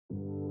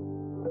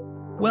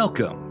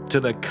Welcome to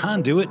the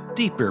Conduit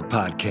Deeper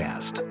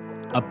podcast,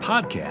 a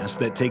podcast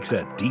that takes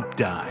a deep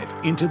dive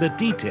into the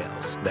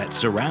details that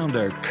surround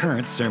our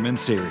current sermon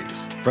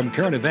series, from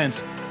current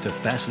events to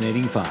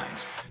fascinating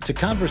finds to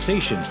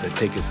conversations that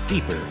take us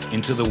deeper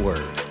into the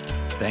Word.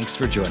 Thanks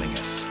for joining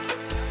us.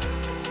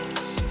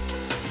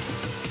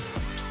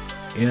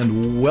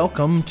 And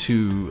welcome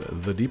to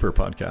the Deeper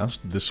podcast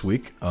this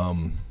week.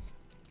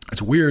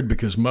 It's weird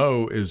because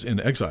Mo is in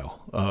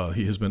exile.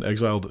 He has been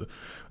exiled.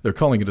 They're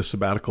calling it a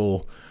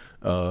sabbatical.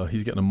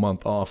 He's getting a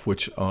month off,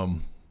 which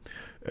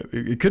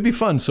it could be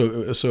fun. So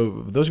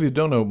those of you who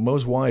don't know,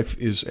 Mo's wife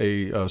is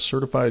a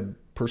certified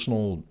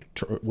personal.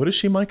 What is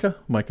she, Micah?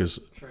 Micah's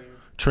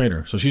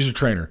trainer. So she's a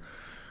trainer.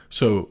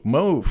 So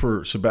Mo,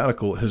 for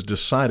sabbatical, has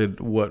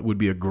decided what would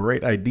be a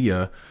great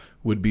idea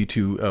would be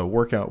to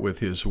work out with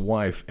his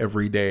wife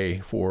every day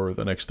for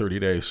the next 30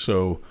 days.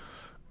 So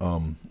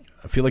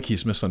I feel like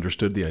he's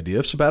misunderstood the idea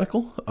of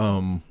sabbatical.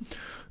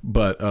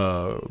 But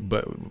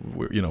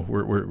we're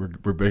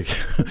big.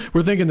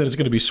 We're thinking that it's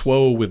going to be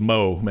swole with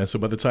Mo, man. So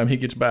by the time he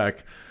gets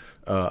back,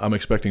 I'm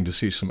expecting to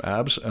see some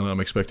abs, and I'm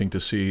expecting to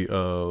see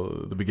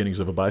the beginnings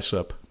of a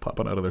bicep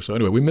popping out of there. So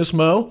anyway, we miss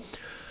Mo,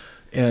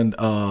 and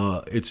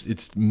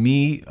it's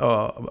me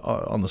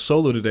on the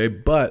solo today.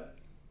 But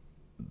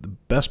the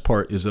best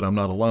part is that I'm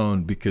not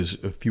alone, because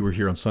if you were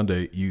here on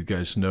Sunday, you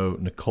guys know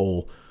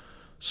Nicole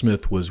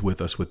Smith was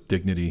with us with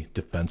Dignity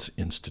Defense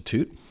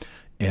Institute,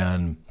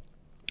 and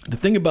the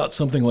thing about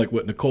something like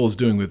what Nicole is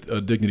doing with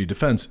Dignity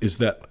Defense is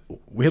that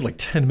we had like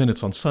 10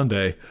 minutes on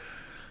Sunday,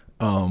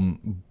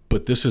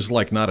 but this is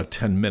like not a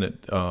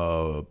 10-minute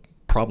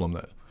problem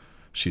that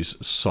she's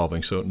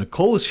solving. So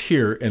Nicole is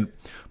here, and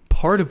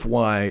part of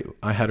why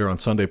I had her on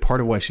Sunday, part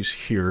of why she's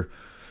here,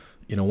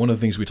 one of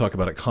the things we talk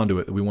about at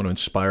Conduit, that we want to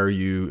inspire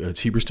you. It's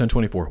Hebrews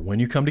 10:24. When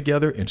you come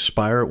together,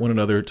 inspire one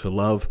another to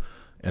love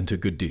and to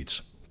good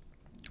deeds.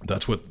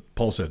 That's what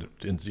Paul said.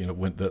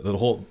 When the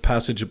whole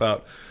passage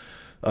about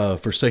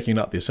forsaking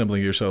not the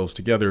assembling yourselves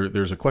together,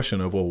 there's a question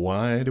of, well,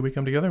 why do we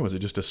come together? Was it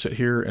just to sit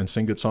here and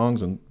sing good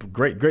songs and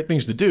great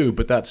things to do?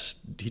 But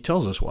he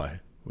tells us why.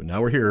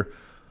 Now we're here,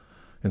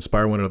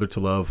 inspire one another to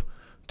love,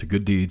 to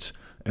good deeds.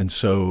 And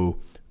so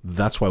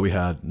that's why we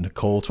had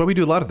Nicole. It's why we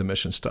do a lot of the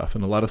mission stuff,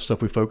 and a lot of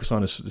stuff we focus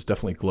on is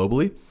definitely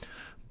globally.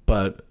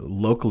 But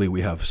locally,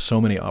 we have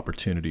so many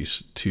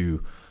opportunities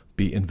to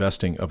be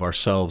investing of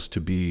ourselves,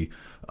 to be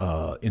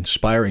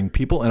inspiring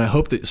people. And I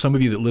hope that some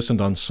of you that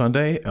listened on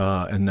Sunday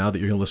and now that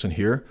you're going to listen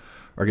here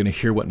are going to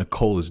hear what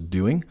Nicole is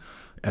doing.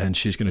 And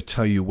she's going to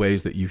tell you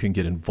ways that you can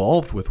get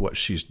involved with what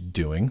she's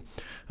doing.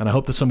 And I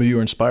hope that some of you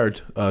are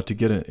inspired to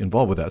get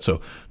involved with that.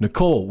 So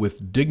Nicole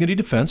with Dignity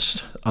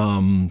Defense,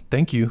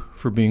 thank you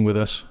for being with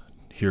us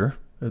here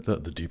at the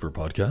Deeper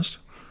podcast.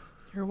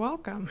 You're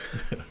welcome.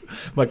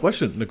 My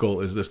question, Nicole,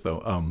 is this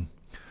though.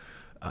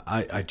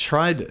 I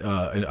tried,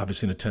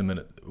 obviously in a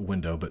 10-minute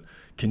window, but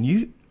can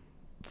you,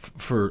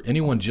 for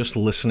anyone just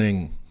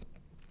listening,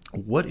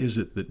 what is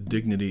it that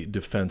Dignity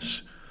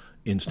Defense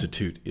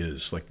Institute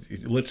is? Like,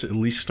 let's at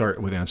least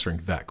start with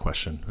answering that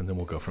question, and then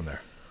we'll go from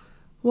there.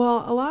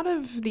 Well, a lot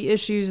of the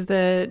issues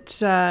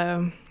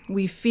that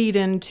we feed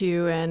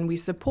into and we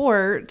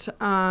support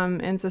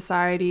in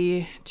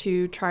society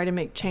to try to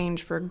make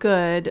change for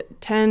good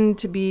tend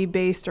to be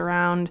based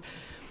around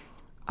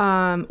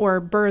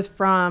or birthed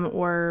from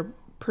or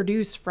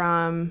produced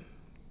from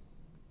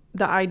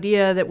the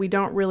idea that we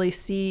don't really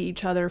see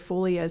each other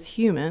fully as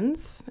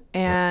humans.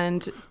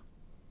 And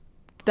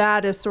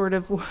that is sort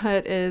of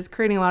what is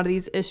creating a lot of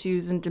these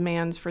issues and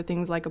demands for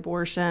things like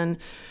abortion,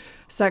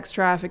 sex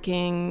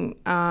trafficking,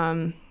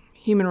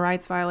 human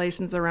rights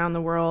violations around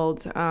the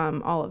world,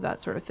 all of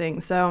that sort of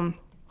thing. So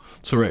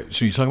right.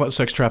 So you talk about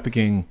sex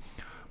trafficking.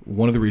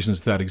 One of the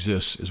reasons that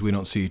exists is we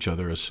don't see each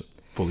other as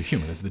fully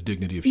human, as the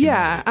dignity of humanity.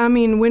 Yeah, I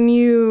mean, when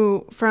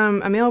you,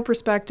 from a male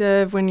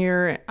perspective, when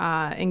you're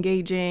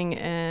engaging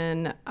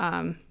in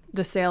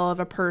the sale of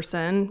a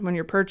person, when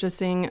you're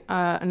purchasing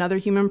another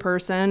human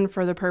person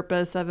for the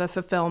purpose of a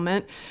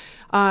fulfillment,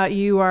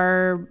 you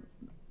are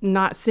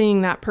not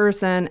seeing that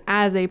person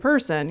as a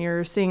person.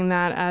 You're seeing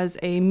that as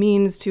a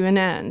means to an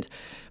end.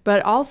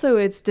 But also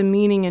it's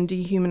demeaning and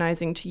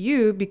dehumanizing to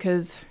you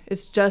because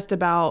it's just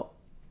about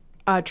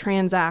a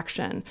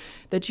transaction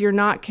that you're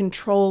not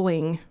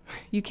controlling.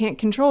 You can't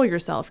control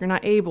yourself. You're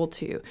not able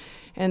to.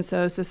 And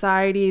so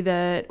society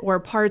or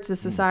parts of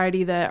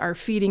society that are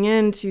feeding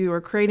into or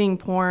creating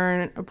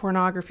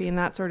pornography and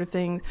that sort of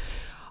thing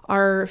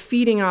are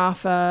feeding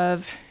off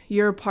of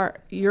your part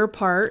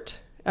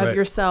of right.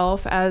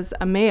 yourself as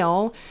a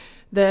male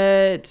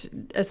that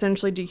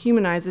essentially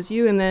dehumanizes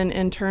you. And then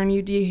in turn,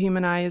 you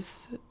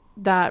dehumanize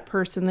that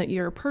person that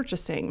you're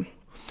purchasing.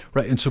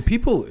 Right. And so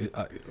people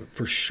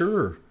for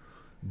sure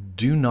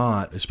do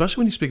not, especially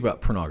when you speak about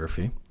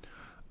pornography,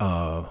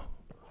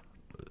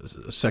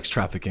 sex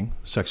trafficking,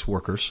 sex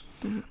workers,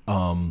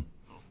 don't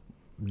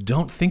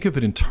think of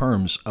it in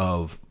terms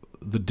of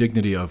the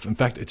dignity of, in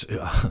fact, it's,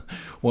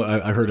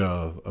 I heard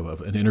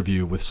an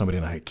interview with somebody,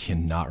 and I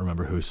cannot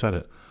remember who said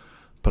it,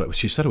 but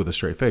she said it with a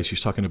straight face.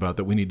 She's talking about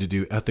that we need to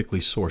do ethically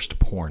sourced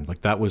porn.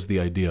 Like that was the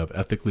idea of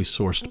ethically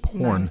sourced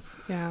porn. Nice.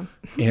 Yeah.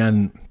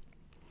 And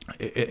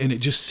it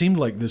just seemed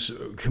like this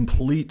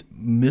complete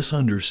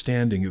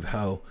misunderstanding of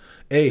how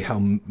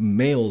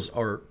males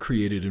are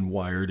created and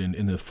wired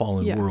in the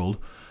fallen world,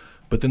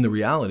 but then the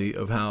reality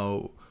of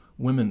how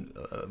women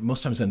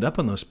most times end up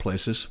in those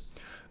places.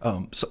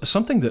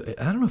 Something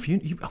that I don't know if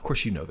you of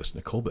course you know this,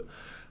 Nicole, but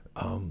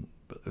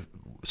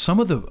some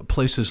of the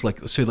places like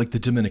the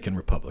Dominican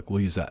Republic, we'll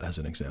use that as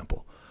an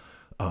example.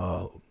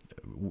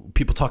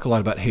 People talk a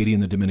lot about Haiti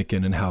and the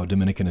Dominican and how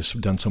Dominican has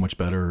done so much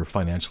better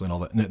financially and all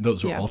that. And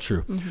those are all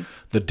true. Mm-hmm.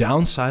 The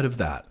downside of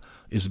that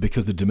is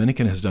because the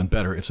Dominican has done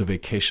better. It's a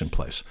vacation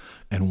place.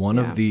 And one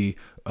of the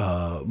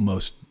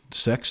most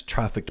sex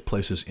trafficked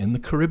places in the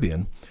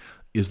Caribbean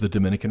is the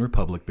Dominican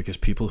Republic, because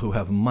people who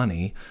have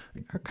money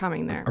are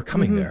coming there.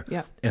 There.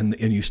 Yep. And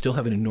you still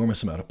have an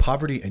enormous amount of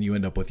poverty, and you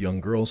end up with young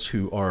girls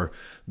who are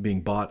being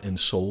bought and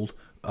sold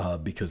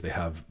because they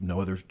have no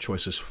other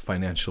choices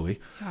financially.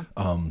 Yeah.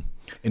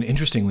 And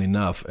interestingly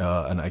enough,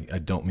 and I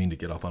don't mean to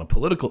get off on a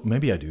political,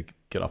 maybe I do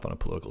get off on a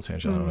political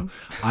tangent, I don't know.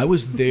 I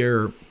was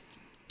there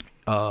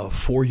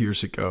 4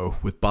 years ago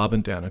with Bob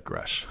and Dana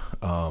Gresh.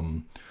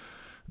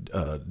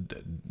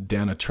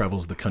 Dana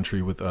travels the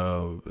country with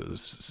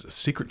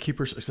Secret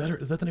Keepers. Is that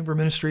the name of her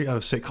ministry out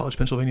of State College,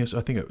 Pennsylvania?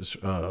 I think it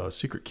was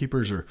Secret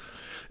Keepers, or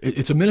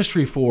it's a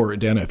ministry for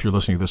Dana. If you're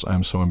listening to this,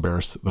 I'm so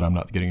embarrassed that I'm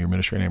not getting your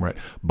ministry name right.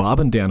 Bob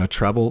and Dana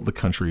travel the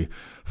country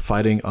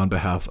fighting on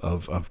behalf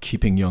of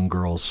keeping young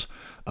girls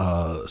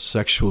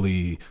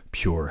sexually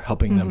pure,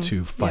 helping them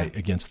to fight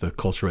against the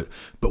culture.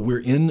 But we're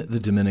in the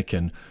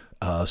Dominican,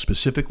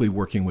 specifically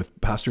working with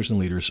pastors and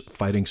leaders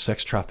fighting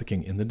sex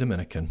trafficking in the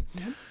Dominican.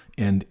 Yeah.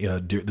 And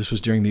this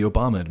was during the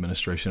Obama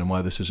administration. And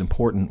why this is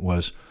important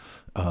was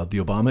the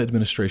Obama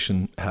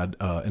administration had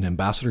an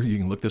ambassador. You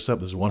can look this up.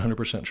 This is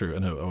 100% true.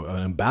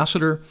 An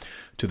ambassador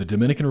to the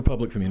Dominican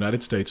Republic from the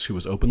United States who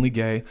was openly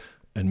gay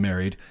and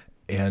married.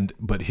 And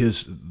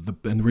the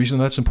reason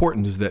that's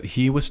important is that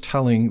he was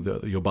telling, the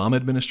Obama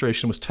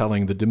administration was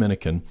telling the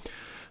Dominican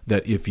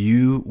that if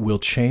you will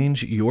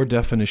change your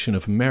definition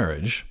of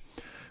marriage,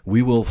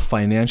 we will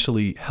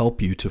financially help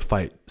you to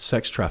fight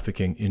sex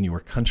trafficking in your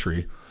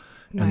country.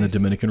 Nice. And the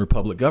Dominican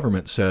Republic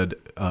government said,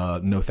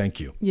 no, thank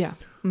you. Yeah.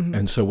 Mm-hmm.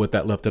 And so what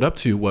that left it up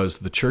to was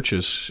the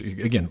churches,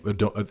 again,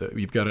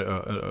 you've got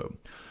a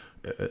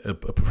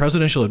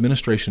presidential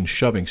administration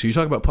shoving. So you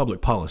talk about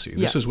public policy.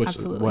 This is why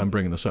I'm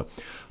bringing this up.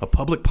 A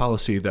public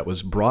policy that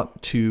was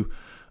brought to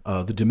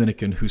the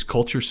Dominican, whose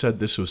culture said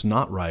this was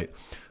not right.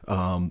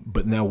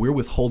 But now we're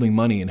withholding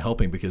money and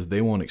helping because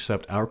they won't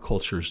accept our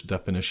culture's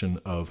definition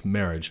of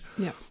marriage,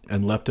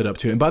 and left it up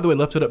to, and by the way,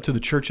 left it up to the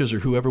churches or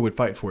whoever would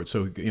fight for it.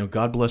 So,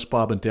 God bless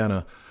Bob and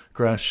Dana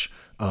Gresh,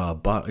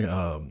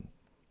 their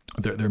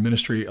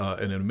ministry.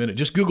 And in a minute,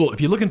 just Google,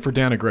 if you're looking for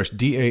Dana Gresh,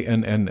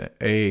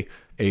 DANNAH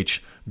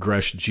Gresh,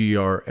 GRASH,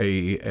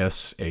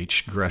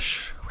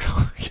 Gresh.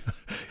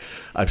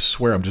 I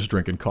swear I'm just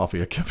drinking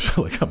coffee. I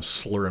feel like I'm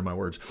slurring my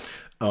words.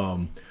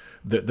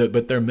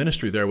 But their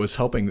ministry there was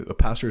helping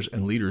pastors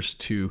and leaders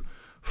to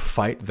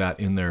fight that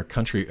in their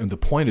country. And the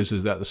point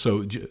is that,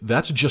 so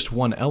that's just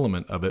one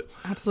element of it.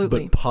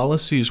 Absolutely. But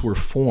policies were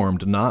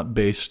formed not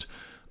based,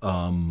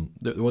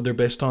 they're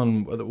based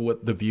on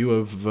what the view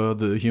of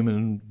the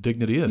human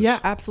dignity is. Yeah,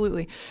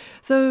 absolutely.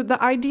 So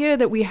the idea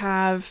that we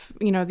have,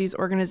 these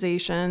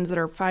organizations that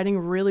are fighting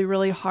really,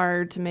 really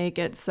hard to make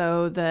it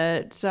so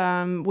that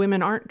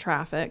women aren't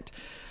trafficked.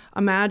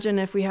 Imagine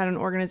if we had an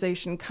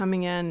organization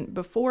coming in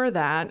before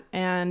that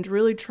and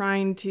really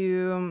trying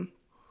to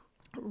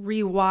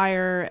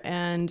rewire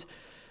and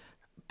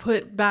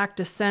put back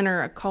to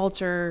center a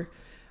culture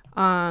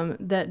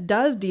that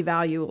does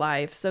devalue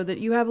life so that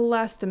you have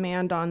less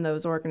demand on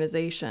those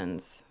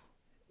organizations.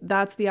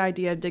 That's the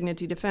idea of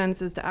dignity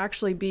defense, is to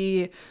actually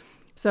be,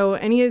 so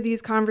any of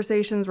these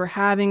conversations we're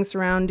having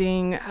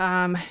surrounding,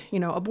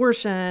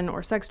 abortion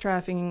or sex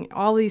trafficking,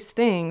 all these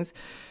things,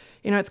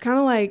 it's kind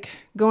of like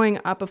going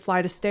up a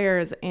flight of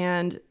stairs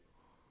and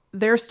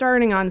they're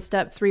starting on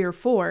step 3 or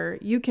 4.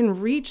 You can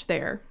reach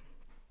there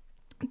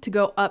to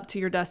go up to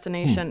your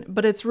destination,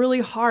 but it's really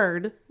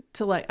hard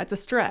to it's a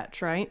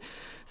stretch, right?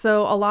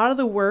 So a lot of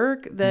the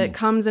work that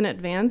comes in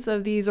advance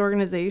of these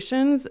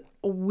organizations,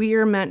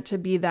 we're meant to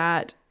be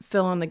that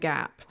fill in the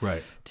gap,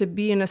 right? To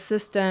be an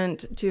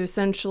assistant to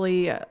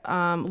essentially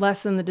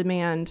lessen the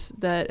demand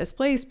that is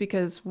placed,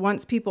 because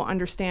once people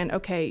understand,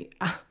 okay,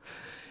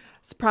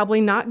 it's probably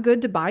not good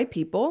to buy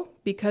people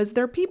because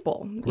they're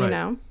people,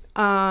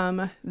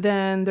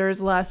 then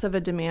there's less of a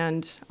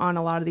demand on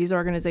a lot of these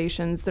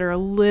organizations that are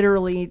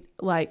literally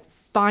like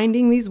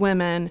finding these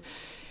women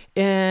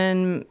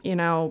in,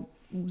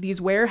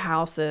 these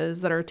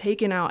warehouses that are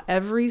taken out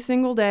every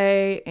single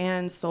day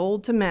and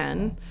sold to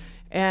men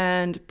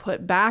and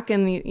put back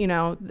in the,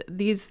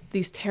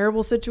 these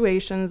terrible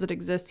situations that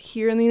exist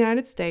here in the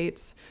United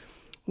States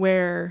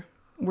where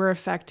we're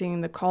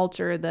affecting the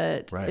culture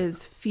that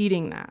is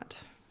feeding that,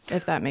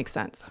 if that makes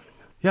sense.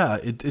 Yeah,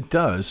 it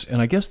does. And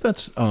I guess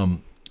that's,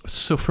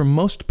 so for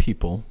most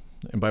people,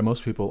 and by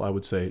most people, I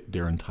would say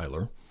Darren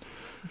Tyler.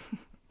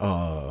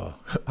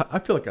 I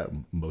feel like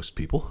I'm most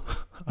people.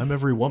 I'm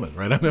every woman,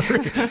 right? I'm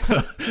every.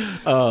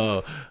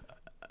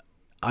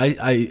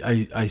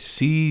 I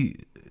see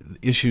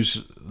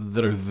issues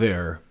that are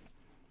there,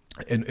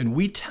 and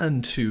we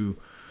tend to,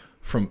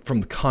 from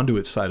the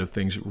conduit side of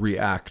things,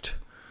 react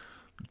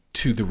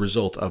to the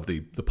result of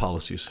the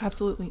policies.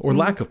 Absolutely. Or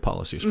lack of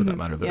policies, for that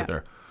matter, that Yeah. are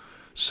there.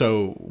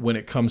 So when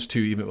it comes to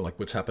even like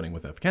what's happening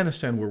with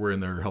Afghanistan, where we're in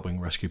there helping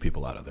rescue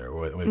people out of there,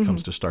 when it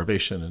comes to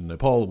starvation in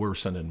Nepal, we're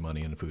sending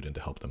money and food in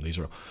to help them. These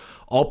are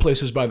all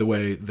places, by the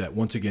way, that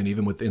once again,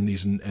 even within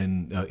these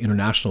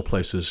international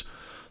places,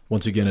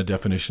 once again, a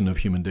definition of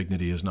human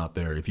dignity is not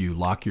there. If you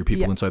lock your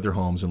people inside their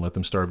homes and let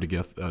them starve to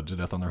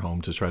death on their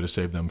home to try to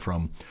save them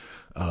from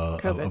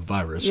a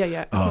virus,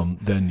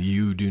 then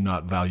you do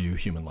not value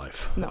human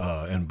life.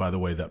 No. And by the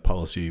way, that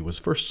policy was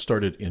first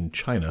started in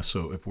China.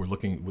 So if we're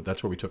looking,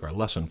 that's where we took our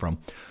lesson from.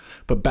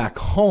 But back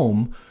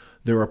home,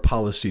 there are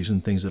policies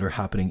and things that are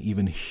happening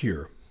even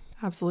here.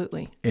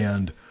 Absolutely.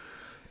 And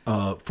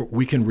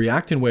we can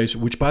react in ways,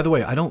 which, by the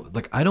way, I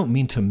don't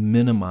mean to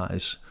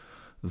minimize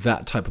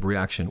that type of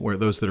reaction, where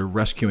those that are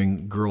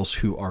rescuing girls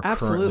who are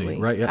currently,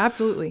 right? Yeah.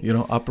 Absolutely. You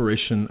know,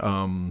 Operation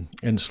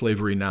End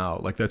Slavery Now,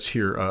 like that's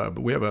here.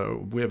 But we have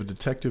a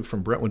detective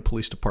from Brentwood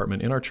Police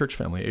Department in our church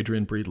family,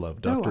 Adrian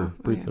Breedlove, Dr.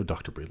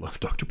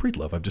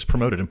 Breedlove. I've just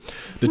promoted him,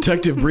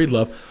 Detective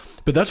Breedlove.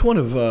 But that's one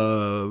of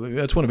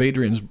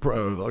Adrian's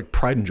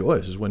pride and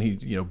joys, is when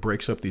he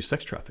breaks up these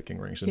sex trafficking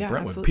rings in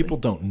Brentwood. Absolutely. People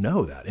don't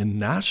know that in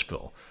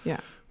Nashville. Yeah.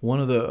 One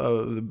of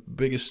the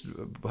biggest,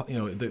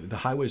 the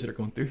highways that are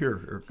going through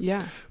here.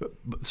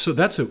 So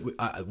that's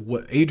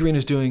what Adrian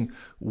is doing,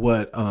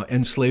 what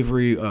End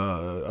Slavery,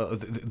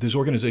 these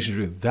organizations are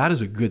doing. That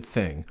is a good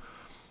thing.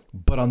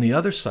 But on the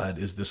other side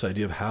is this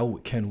idea of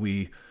how can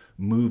we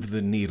move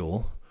the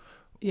needle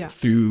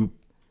through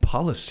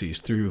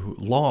policies, through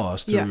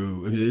laws,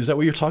 is that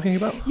what you're talking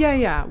about?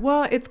 Yeah.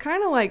 Well, it's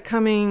kind of like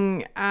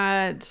coming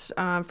at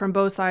from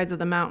both sides of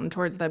the mountain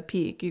towards that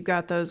peak. You've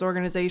got those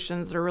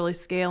organizations that are really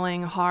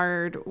scaling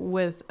hard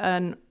with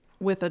a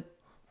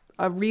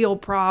real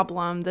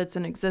problem that's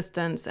in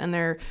existence, and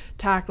they're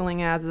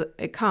tackling as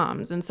it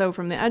comes. And so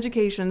from the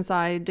education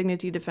side,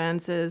 Dignity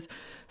Defense is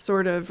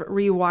sort of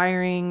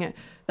rewiring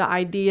the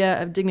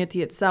idea of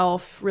dignity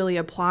itself, really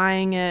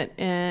applying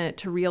it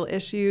to real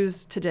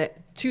issues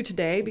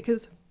today,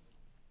 because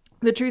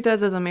the truth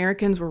is, as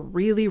Americans, we're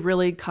really,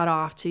 really cut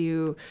off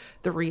to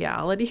the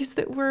realities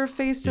that we're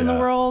faced in the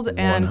world.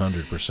 And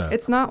 100%.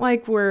 It's not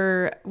like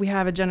we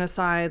have a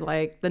genocide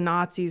like the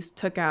Nazis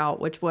took out,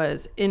 which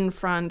was in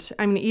front.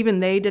 I mean, even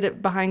they did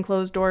it behind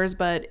closed doors,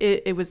 but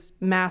it was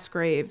mass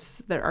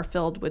graves that are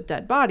filled with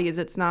dead bodies.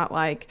 It's not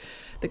like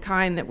the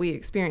kind that we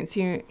experience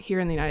here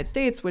in the United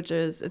States, which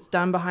is it's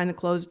done behind the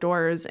closed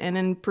doors and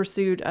in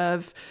pursuit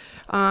of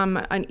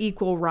an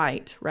equal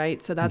right?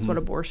 So that's what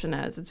abortion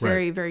is. It's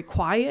very, very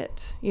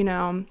quiet,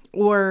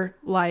 or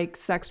like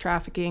sex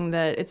trafficking,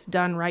 that it's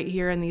done right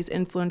here in these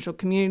influential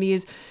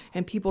communities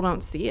and people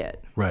don't see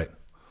it. Right.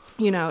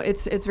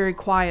 It's very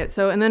quiet.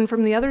 So, and then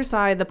from the other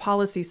side, the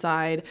policy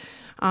side,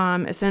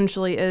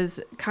 essentially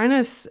is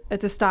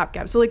it's a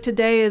stopgap. So like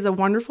today is a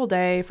wonderful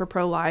day for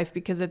pro-life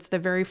because it's the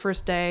very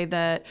first day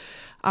that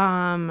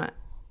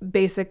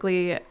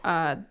basically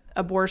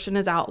abortion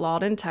is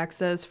outlawed in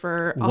Texas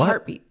for a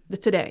heartbeat.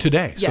 Today.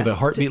 Yes. So the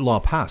heartbeat law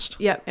passed.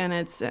 Yep. And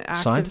it's active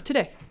signed?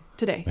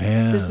 Today.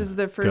 Man, this is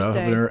the first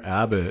day. Governor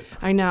Abbott.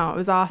 I know, it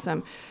was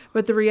awesome.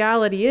 But the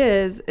reality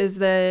is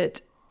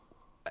that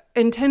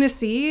in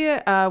Tennessee,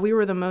 we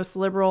were the most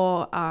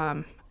liberal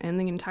in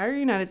the entire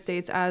United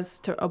States as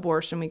to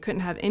abortion. We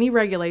couldn't have any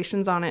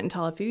regulations on it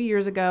until a few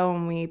years ago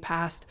when we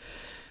passed.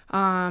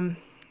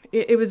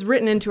 It was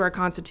written into our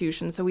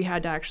Constitution, so we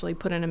had to actually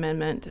put an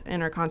amendment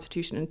in our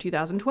Constitution in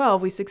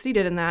 2012. We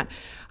succeeded in that.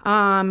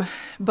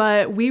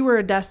 But we were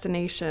a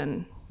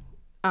destination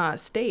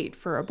state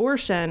for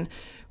abortion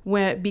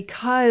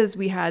because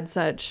we had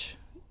such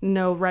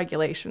no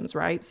regulations,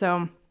 right?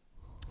 So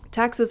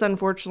Texas,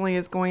 unfortunately,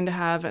 is going to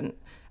have an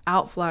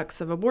outflux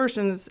of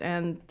abortions,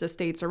 and the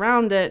states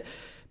around it,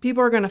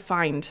 people are going to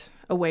find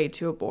a way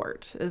to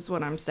abort, is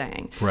what I'm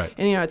saying. Right.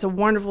 And, it's a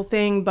wonderful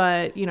thing,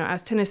 but,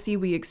 as Tennessee,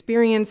 we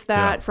experienced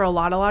that for a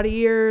lot of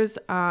years,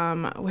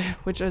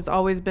 which has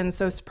always been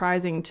so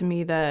surprising to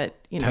me that,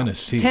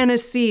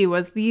 Tennessee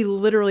was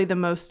literally the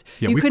most,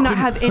 you could not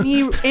have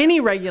any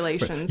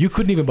regulations. Right. You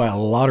couldn't even buy a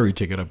lottery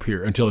ticket up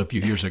here until a few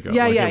years ago.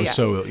 It was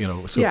so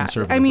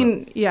conservative. I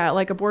mean,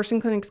 like abortion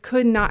clinics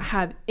could not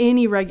have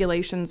any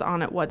regulations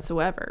on it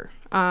whatsoever.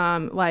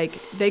 Like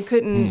they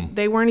couldn't,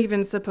 they weren't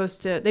even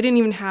supposed to, they didn't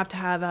even have to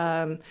have,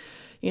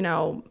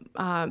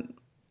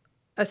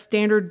 a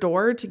standard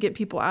door to get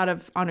people out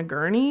of on a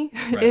gurney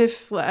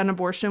if an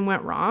abortion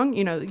went wrong.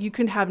 You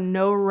could have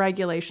no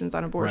regulations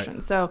on abortion.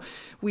 Right. So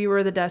we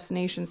were the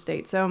destination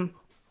state. So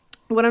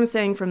what I'm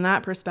saying from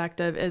that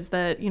perspective is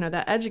that,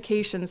 that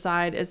education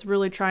side is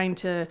really trying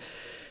to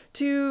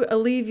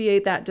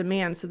alleviate that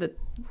demand so that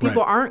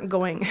People aren't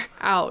going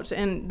out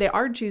and they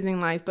are choosing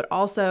life, but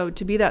also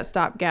to be that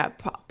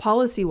stopgap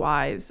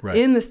policy-wise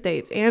in the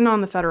states and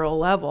on the federal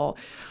level.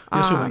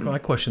 Yeah, so my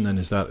question then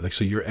is that, like,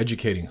 so you're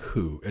educating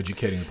who?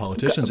 Educating the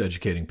politicians,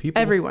 educating people?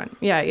 Everyone.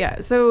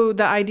 Yeah. So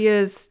the idea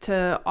is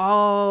to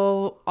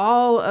all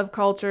of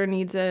culture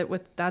needs it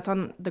that's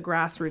on the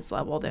grassroots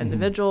level, the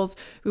individuals.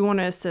 We want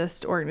to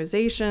assist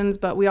organizations,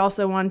 but we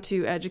also want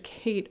to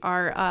educate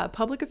our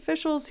public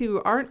officials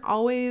who aren't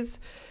always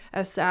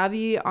as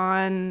savvy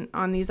on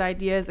these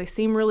ideas. They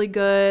seem really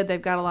good.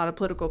 They've got a lot of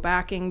political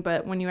backing,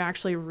 but when you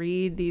actually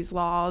read these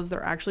laws,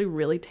 they're actually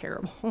really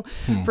terrible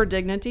for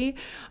dignity.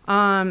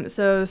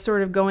 So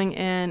sort of going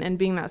in and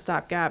being that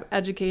stopgap,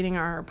 educating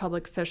our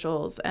public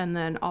officials, and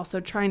then also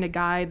trying to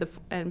guide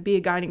and be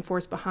a guiding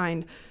force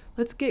behind,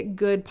 let's get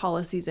good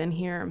policies in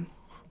here.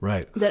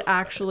 Right. That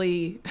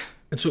actually...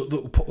 And so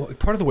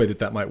part of the way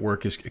that might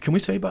work is, can we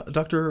say about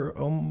Dr.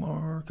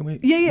 Omar? Can we?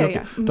 Yeah.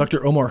 Mm-hmm.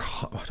 Dr. Omar,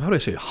 how do I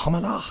say it?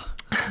 Hamada.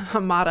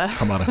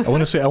 I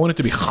want it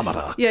to be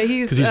Hamada. Yeah,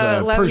 he's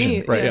Lebanese.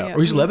 Persian, right? Yeah.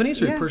 Or he's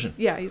Lebanese or Persian?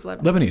 Yeah, he's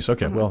Lebanese. Lebanese.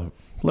 Okay, well,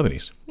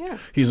 Lebanese. Yeah.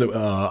 He's if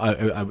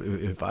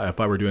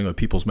I were doing a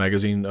People's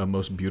Magazine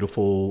most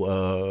beautiful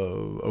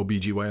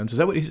OBGYNs, is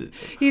that what he's?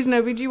 He's an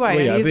OBGYN.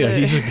 Well,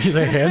 he's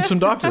a handsome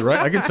doctor, right?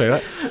 I can say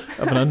that.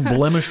 I have an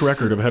unblemished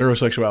record of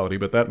heterosexuality,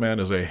 but that man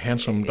is a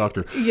handsome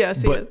doctor.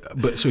 Yes, he is.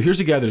 But so here's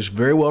a guy that is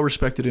very well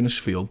respected in his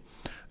field.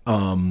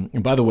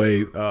 And by the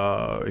way,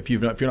 if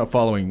you're not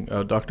following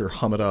Dr.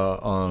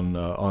 Hamada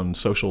on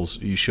socials,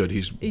 you should.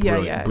 He's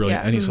brilliant,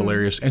 and he's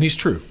hilarious, and he's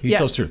true. He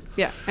tells the truth.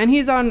 Yeah, and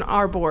he's on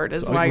our board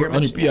as well.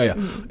 Yeah.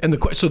 And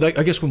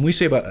I guess when we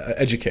say about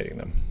educating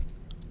them,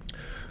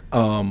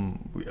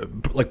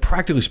 like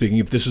practically speaking,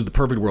 if this is the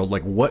perfect world,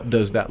 like what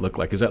does that look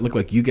like? Does that look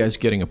like you guys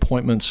getting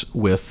appointments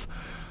with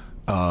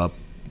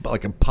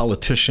like a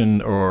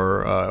politician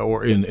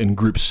or in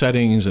group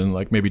settings, and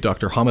like maybe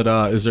Dr.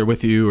 Hamada is there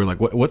with you, or like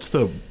what's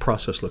the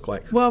process look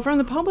like? Well, from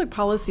the public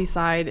policy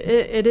side,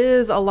 it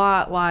is a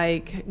lot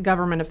like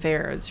government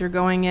affairs. You're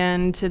going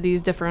into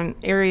these different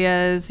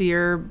areas,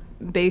 you're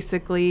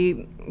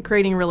basically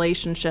creating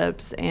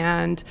relationships,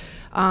 and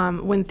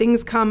when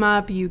things come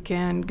up, you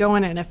can go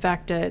in and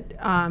affect it.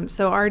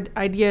 So our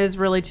idea is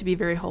really to be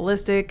very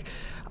holistic.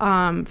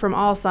 From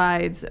all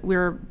sides.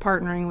 We're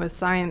partnering with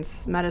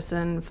science,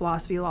 medicine,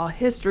 philosophy, law,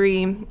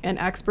 history, and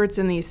experts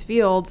in these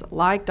fields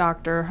like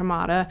Dr.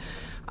 Hamada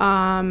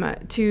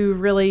to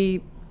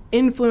really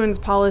influence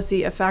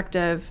policy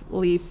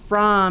effectively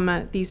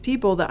from these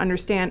people that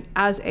understand,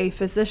 as a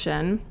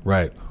physician,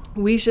 right,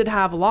 we should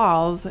have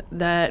laws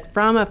that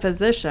from a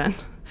physician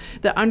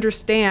that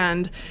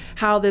understand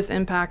how this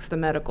impacts the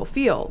medical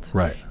field.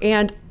 Right.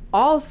 And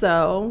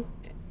also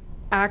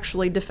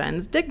actually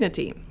defends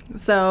dignity.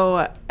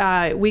 So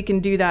we can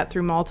do that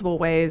through multiple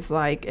ways.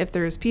 Like if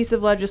there's a piece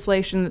of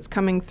legislation that's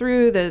coming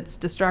through that's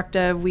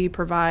destructive, we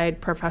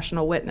provide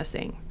professional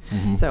witnessing.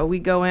 Mm-hmm. So we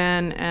go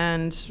in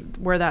and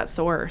we're that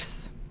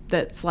source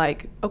that's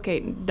like, okay,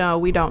 no,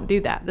 we don't do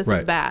that. This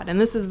is bad.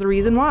 And this is the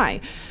reason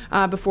why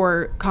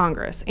before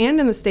Congress and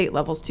in the state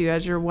levels too,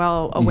 as you're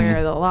well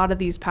aware that a lot of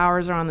these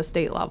powers are on the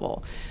state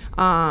level.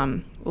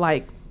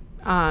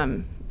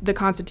 The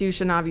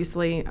Constitution,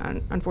 obviously,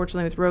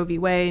 unfortunately with Roe v.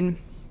 Wade,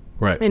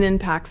 and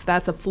impacts,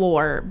 that's a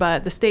floor,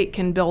 but the state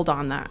can build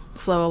on that.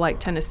 So like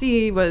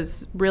Tennessee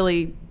was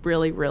really,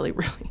 really, really,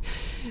 really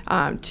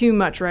too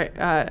much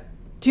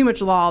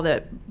law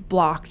that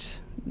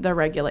blocked the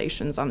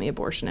regulations on the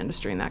abortion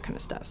industry and that kind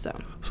of stuff. So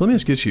let me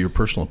just get you your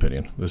personal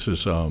opinion. This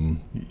is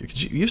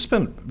you've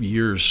spent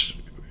years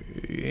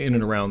in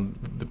and around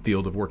the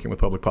field of working with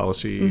public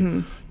policy. Mm-hmm.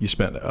 You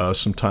spent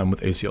some time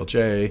with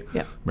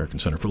ACLJ, American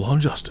Center for Law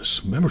and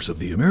Justice, members of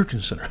the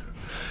American Center.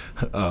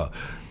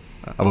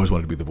 I've always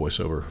wanted to be the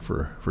voiceover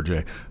for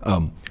Jay.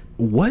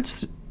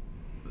 What's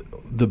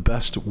the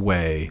best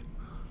way?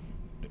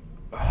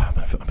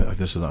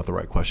 This is not the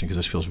right question because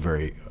this feels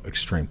very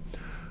extreme.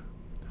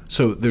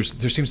 So there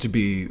seems to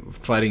be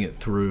fighting it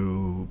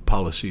through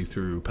policy,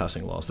 through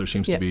passing laws. There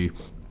seems to be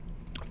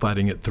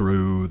fighting it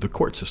through the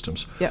court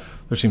systems. Yep.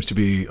 There seems to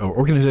be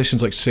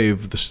organizations like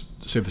Save the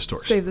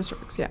Storks. Save the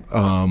Storks,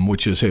 yeah.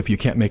 Which is, if you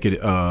can't make it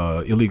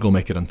illegal,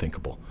 make it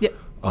unthinkable. Yep.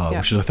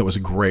 Which I thought was a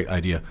great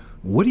idea.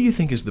 What do you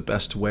think is the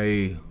best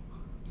way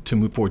to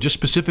move forward, just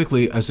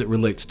specifically as it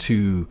relates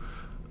to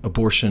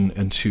abortion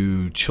and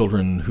to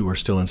children who are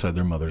still inside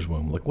their mother's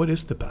womb? Like, what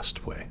is the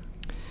best way?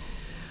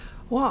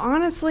 Well,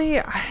 honestly,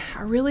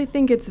 I really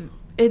think it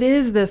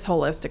is this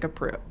holistic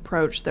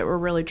approach that we're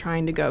really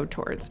trying to go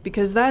towards,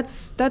 because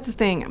that's the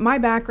thing. My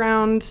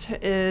background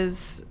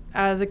is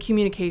as a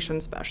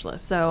communication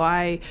specialist. So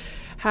I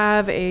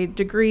have a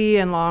degree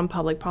in law and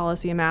public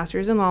policy, a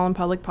master's in law and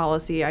public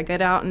policy. I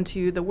get out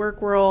into the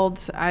work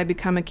world. I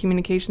become a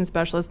communication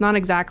specialist, not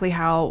exactly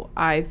how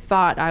I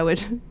thought I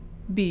would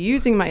be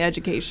using my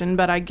education,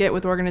 but I get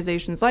with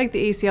organizations like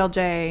the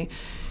ACLJ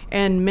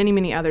and many,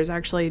 many others. I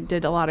actually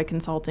did a lot of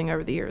consulting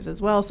over the years as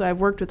well. So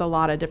I've worked with a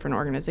lot of different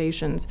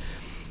organizations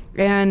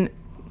and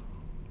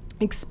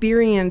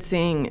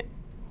experiencing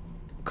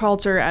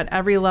culture at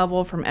every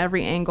level, from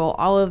every angle,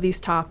 all of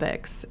these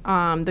topics,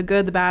 the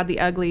good, the bad, the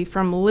ugly,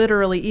 from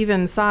literally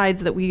even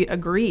sides that we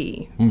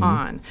agree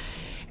on.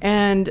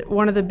 And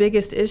one of the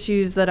biggest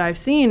issues that I've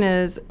seen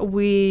is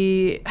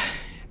we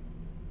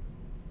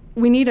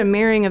need a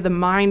marrying of the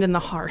mind and the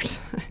heart.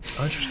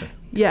 Oh, interesting.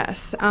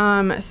 Yes.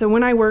 So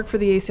when I work for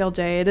the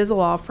ACLJ, it is a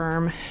law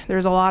firm.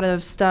 There's a lot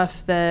of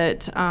stuff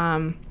that,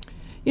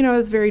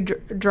 is very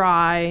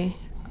dry,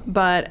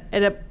 but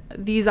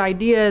these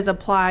ideas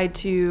apply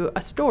to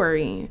a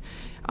story,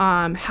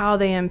 how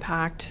they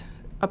impact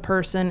a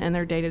person in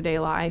their day-to-day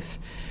life.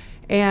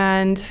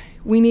 And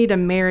we need to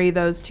marry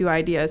those two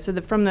ideas.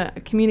 So from the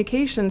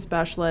communication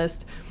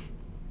specialist,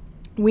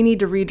 we need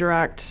to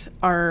redirect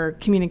our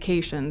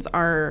communications,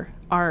 our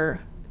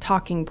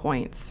talking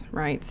points,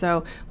 right?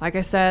 So like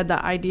I said,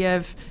 the idea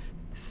of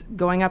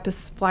going up a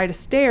flight of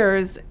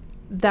stairs,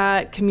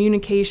 that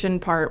communication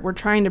part, we're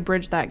trying to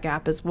bridge that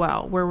gap as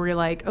well, where we're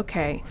like,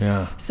 okay,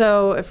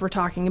 so if we're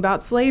talking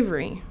about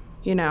slavery,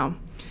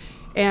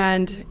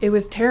 and it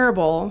was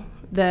terrible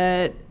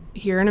that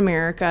here in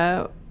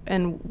America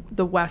and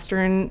the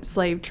Western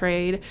slave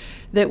trade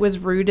that was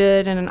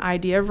rooted in an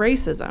idea of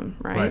racism,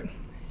 right?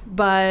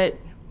 But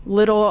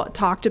little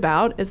talked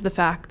about is the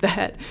fact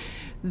that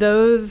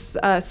those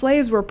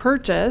slaves were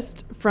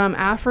purchased from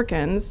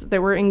Africans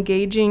that were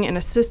engaging in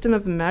a system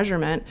of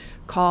measurement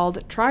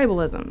called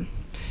tribalism.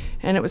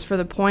 And it was for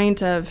the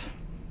point of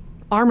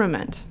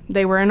armament.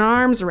 They were in an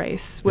arms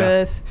race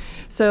with,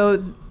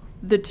 so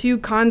the two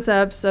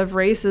concepts of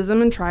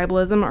racism and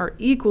tribalism are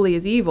equally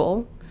as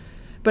evil,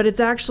 but it's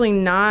actually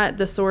not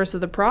the source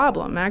of the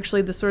problem.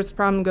 Actually, the source of the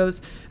problem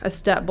goes a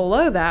step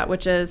below that,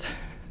 which is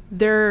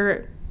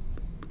they're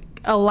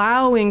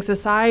allowing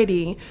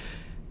society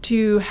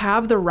to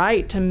have the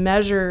right to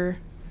measure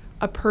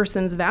a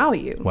person's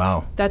value.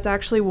 Wow. That's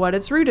actually what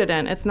it's rooted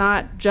in. It's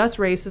not just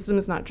racism,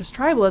 it's not just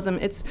tribalism,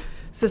 it's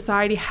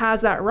society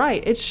has that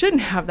right. It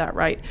shouldn't have that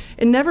right.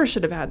 It never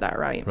should have had that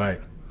right.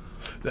 Right.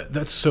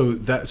 So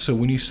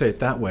when you say it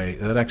that way,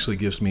 that actually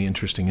gives me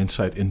interesting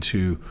insight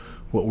into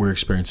what we're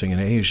experiencing in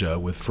Asia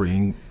with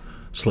freeing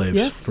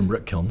slaves from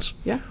brick kilns.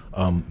 Yeah.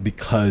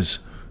 Because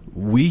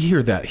we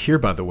hear that here,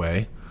 by the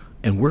way,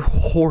 and we're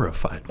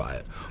horrified by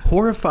it.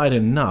 Horrified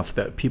enough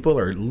that people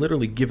are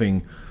literally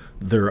giving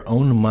their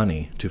own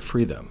money to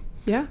free them.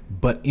 Yeah.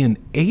 But in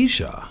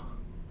Asia,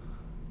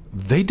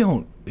 they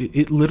don't,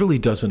 it literally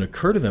doesn't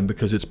occur to them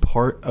because it's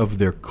part of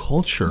their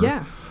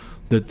culture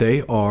that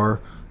they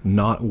are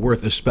not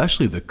worth,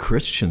 especially the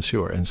Christians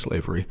who are in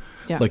slavery.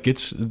 Yeah. Like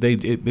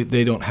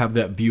they don't have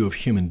that view of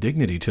human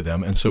dignity to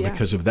them, and so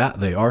because of that,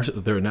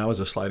 they're now as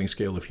a sliding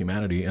scale of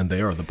humanity, and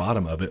they are the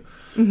bottom of it.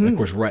 And of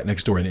course, right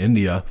next door in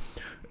India,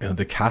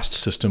 the caste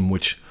system,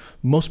 which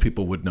most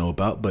people would know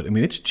about, but I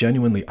mean, it's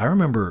genuinely. I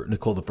remember,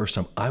 Nicole, the first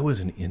time I was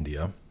in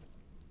India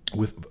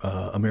with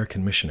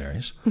American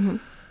missionaries,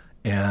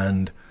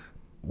 and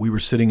we were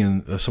sitting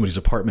in somebody's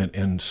apartment,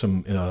 and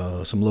some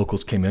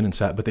locals came in and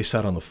sat, but they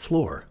sat on the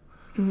floor.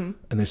 And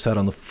they sat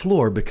on the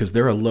floor because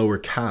they're a lower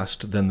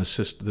caste than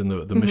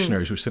the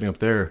missionaries who were sitting up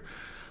there,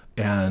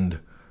 and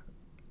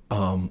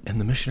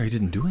the missionary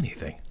didn't do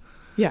anything.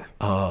 Yeah.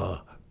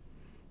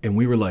 And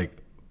we were like,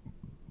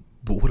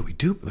 "But what do we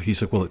do?"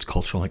 He's like, "Well, it's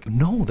cultural." I'm like,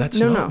 no, that's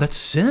not. That's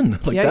sin.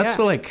 Like that's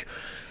like,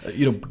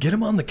 get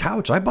him on the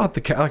couch. I bought the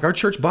couch. Like our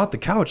church bought the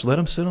couch. Let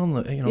him sit on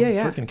the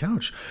freaking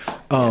couch.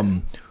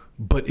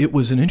 But it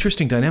was an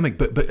interesting dynamic.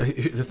 But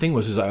the thing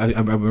was, I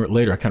remember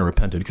later I kind of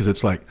repented because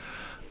it's like.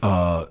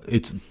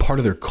 It's part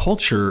of their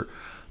culture,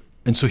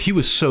 and so they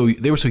were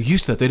so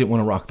used to that they didn't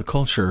want to rock the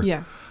culture.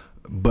 Yeah.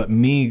 But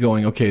me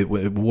going, okay,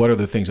 what are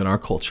the things in our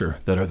culture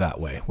that are that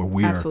way, where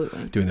we are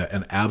doing that?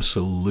 And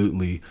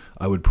absolutely,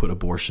 I would put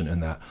abortion in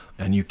that,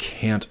 and you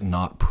can't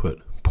not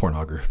put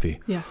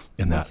pornography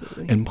in that.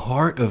 Absolutely. And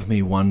part of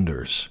me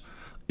wonders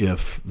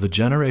if the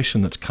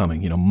generation that's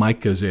coming,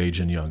 Micah's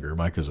age and younger,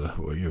 Micah's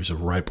a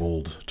ripe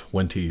old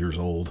 20 years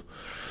old.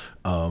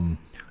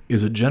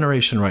 Is a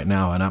generation right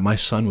now, and my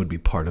son would be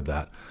part of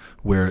that,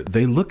 where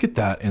they look at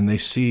that and they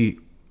see,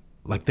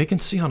 like they can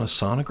see on a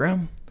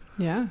sonogram,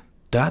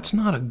 that's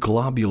not a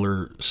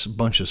globular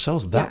bunch of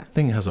cells. That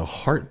thing has a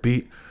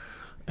heartbeat.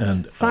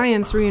 And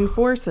science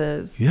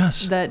reinforces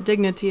that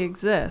dignity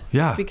exists.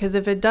 Yeah. Because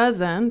if it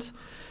doesn't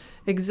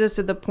exist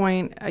at the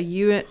point a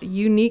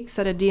unique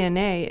set of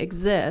DNA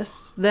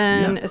exists,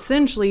 then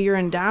essentially you're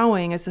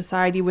endowing a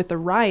society with the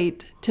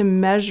right to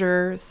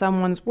measure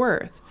someone's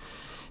worth.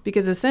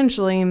 Because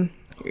essentially,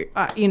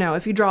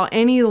 if you draw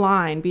any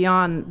line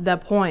beyond the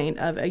point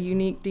of a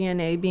unique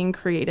DNA being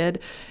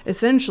created,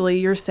 essentially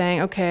you're saying,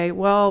 okay,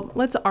 well,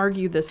 let's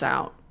argue this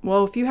out.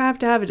 Well, if you have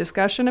to have a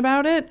discussion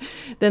about it,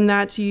 then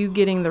that's you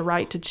getting the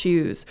right to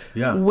choose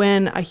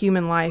when a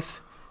human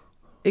life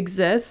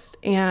exists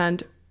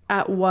and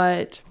at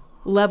what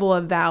level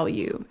of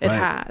value it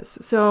has.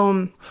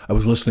 So I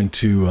was listening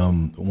to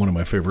one of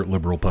my favorite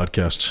liberal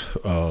podcasts,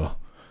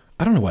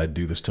 I don't know why I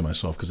do this to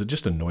myself because it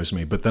just annoys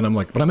me. But then I'm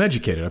like, but I'm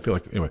educated. I feel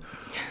like, anyway,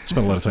 I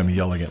spend a lot of time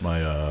yelling at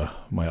my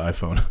my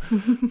iPhone.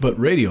 But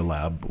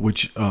Radiolab,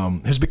 which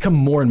has become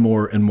more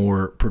and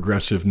more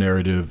progressive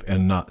narrative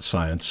and not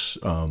science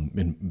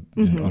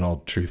on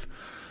all truth.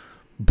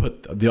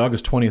 But the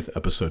August 20th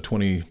episode,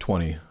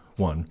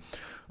 2021,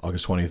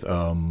 August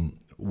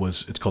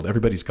 20th, it's called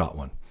Everybody's Got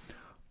One.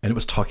 And it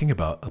was talking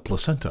about a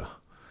placenta.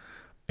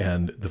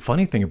 And the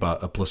funny thing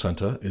about a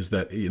placenta is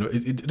that,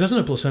 doesn't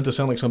a placenta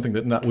sound like something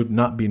that would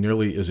not be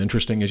nearly as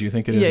interesting as you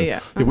think it is?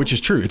 Yeah. Which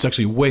is true. It's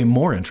actually way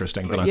more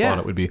interesting than I thought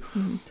it would be.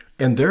 Mm-hmm.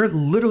 And they're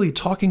literally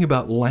talking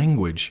about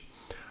language.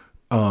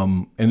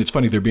 And it's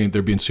funny, they're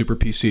being super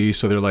PC.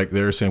 So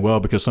they're saying,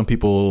 well, because some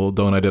people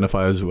don't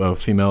identify as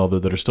female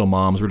that are still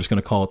moms, we're just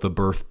going to call it the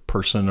birth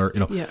person or.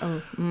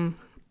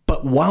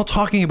 But while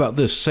talking about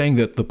this, saying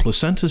that the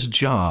placenta's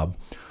job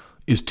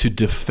is to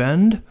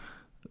defend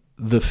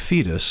the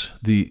fetus,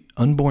 the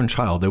unborn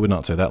child, they would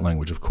not say that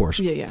language, of course.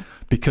 Yeah.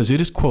 Because it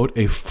is, quote,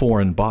 a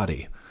foreign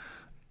body.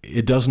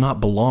 It does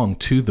not belong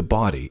to the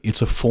body.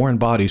 It's a foreign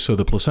body, so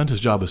the placenta's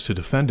job is to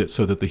defend it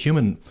so that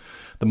the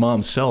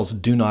mom's cells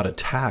do not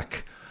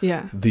attack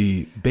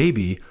the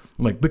baby.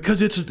 I'm like,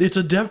 because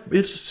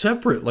it's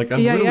separate. Like,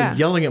 I'm literally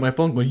yelling at my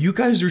phone when you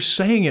guys are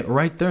saying it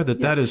right there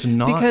that is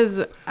not.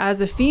 Because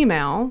as a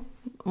female,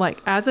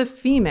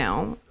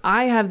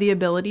 I have the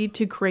ability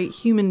to create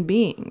human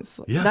beings.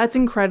 Yeah. That's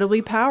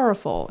incredibly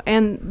powerful.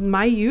 And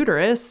my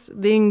uterus,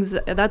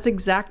 that's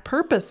exact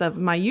purpose of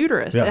my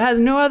uterus. Yeah. It has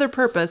no other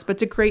purpose but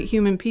to create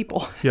human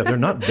people. Yeah, they're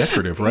not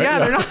decorative, right? Yeah,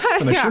 they're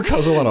not. And they sure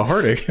cause a lot of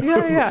heartache.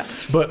 Yeah.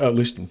 But at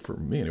least for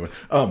me anyway.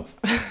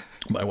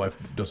 My wife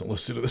doesn't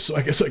listen to this, so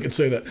I guess I can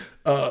say that.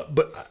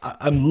 But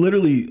I'm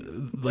literally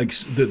like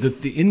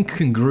the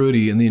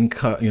incongruity and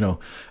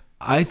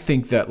I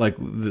think that like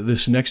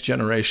this next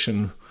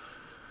generation,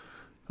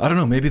 I don't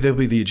know, maybe they'll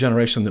be the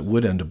generation that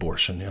would end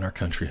abortion in our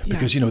country.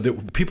 Because,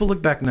 people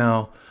look back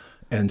now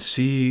and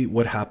see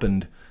what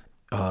happened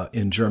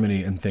in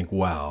Germany and think,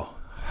 wow,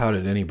 how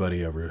did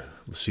anybody ever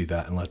see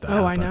that and let that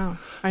happen?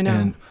 I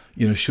know.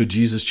 And, should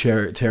Jesus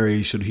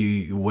tarry, should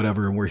he,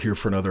 whatever, and we're here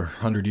for another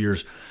 100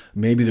 years,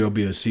 maybe there'll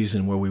be a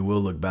season where we will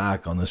look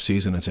back on this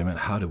season and say, man,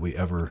 how did we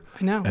ever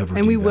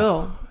and we that?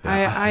 will.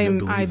 Yeah,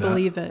 I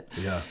believe it.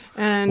 Yeah.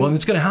 And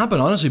it's going to happen,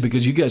 honestly,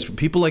 because you guys,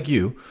 people like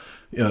you,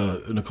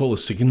 Nicole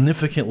is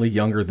significantly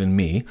younger than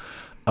me.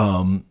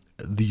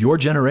 Your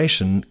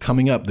generation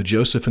coming up, the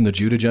Joseph and the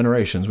Judah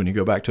generations, when you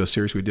go back to a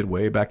series we did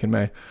way back in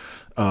May,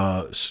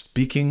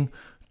 speaking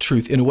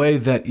truth in a way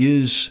that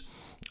is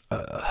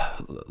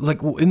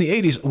like in the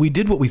 80s, we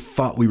did what we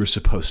thought we were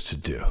supposed to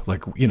do.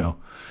 Like,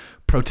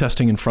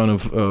 protesting in front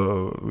of,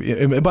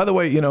 and by the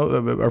way, again,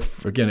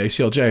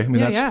 ACLJ. I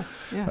mean,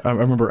 I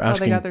remember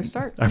that's asking. How they got their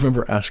start. I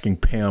remember asking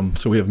Pam.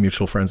 So we have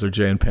mutual friends. They're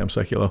Jay and Pam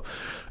Seculo.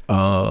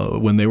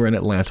 When they were in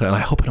Atlanta, and I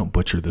hope I don't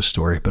butcher this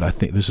story, but I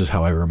think this is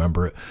how I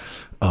remember it.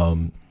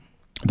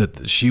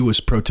 That she was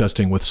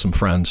protesting with some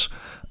friends,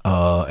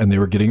 and they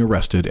were getting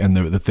arrested. And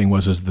the thing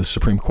was the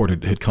Supreme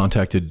Court had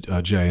contacted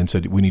Jay and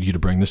said, we need you to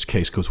bring this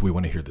case because we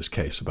want to hear this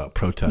case about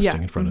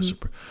protesting in front of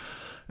Supreme.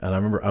 And I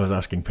remember I was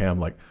asking Pam,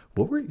 like,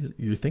 what were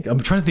you thinking?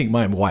 I'm trying to think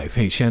my wife.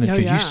 Hey, Shannon,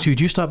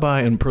 could you stop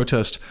by and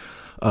protest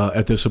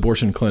at this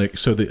abortion clinic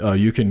so that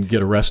you can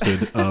get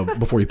arrested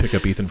before you pick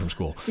up Ethan from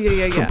school? From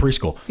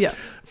preschool. Yeah.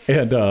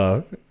 And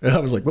I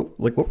was like,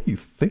 what were you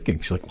thinking?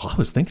 She's like, well, I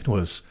was thinking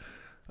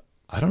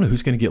I don't know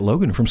who's going to get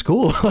Logan from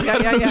school. I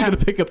don't know who's going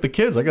to pick up the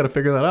kids. I got to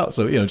figure that out.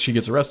 So, she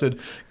gets arrested,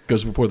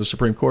 goes before the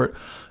Supreme Court.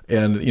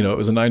 And, it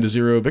was a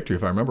 9-0 victory,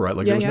 if I remember right.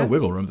 Like there was no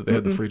wiggle room that they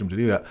had the freedom to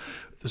do that.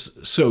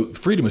 So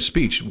freedom of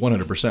speech,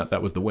 100%,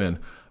 that was the win.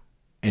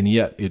 And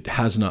yet it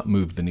has not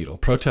moved the needle.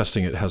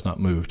 Protesting it has not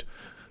moved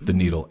the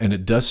needle. And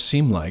it does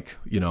seem like,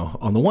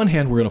 on the one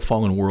hand, we're in a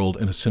fallen world,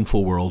 in a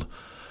sinful world.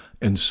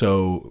 And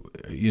so,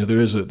 there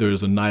is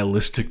a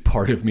nihilistic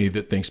part of me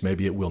that thinks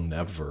maybe it will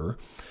never.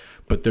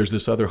 But there's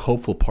this other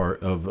hopeful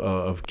part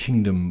of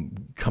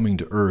kingdom coming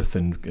to earth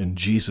and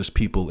Jesus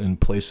people in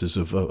places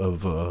of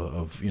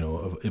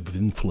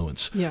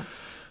influence. Yeah.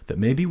 That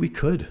maybe we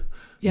could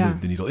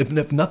move the needle.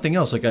 If nothing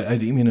else, like I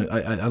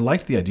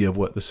liked the idea of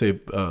what the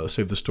Save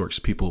the Storks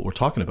people were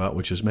talking about,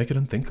 which is make it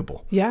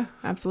unthinkable. Yeah,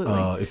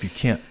 absolutely. If you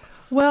can't.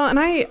 Well, and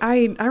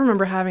I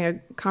remember having a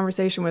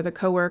conversation with a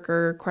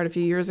coworker quite a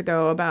few years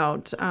ago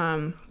about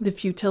the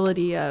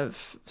futility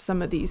of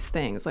some of these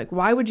things. Like,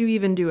 why would you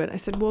even do it? I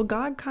said, well,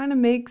 God kind of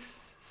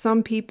makes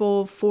some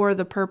people for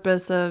the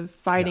purpose of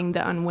fighting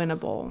the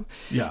unwinnable.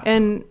 Yeah.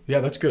 And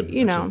that's good.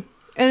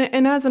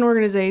 And as an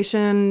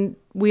organization,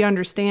 we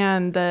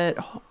understand that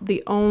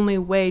the only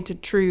way to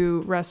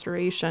true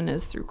restoration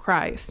is through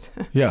Christ.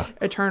 Yeah.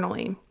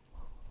 Eternally.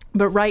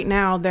 But right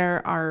now,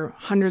 there are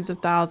hundreds of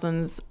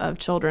thousands of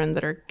children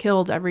that are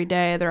killed every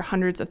day. There are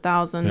hundreds of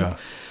thousands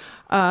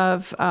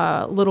of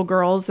little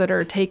girls that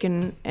are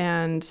taken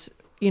and,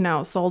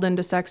 sold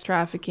into sex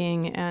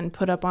trafficking and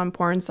put up on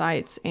porn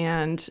sites.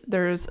 And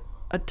there's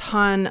a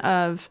ton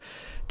of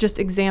just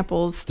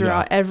examples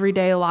throughout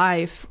everyday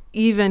life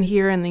even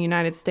here in the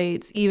United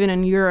States, even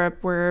in Europe,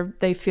 where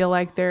they feel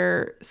like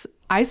they're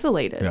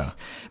isolated. Yeah.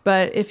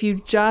 But if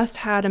you just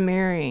had a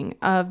marrying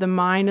of the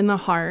mind and the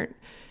heart,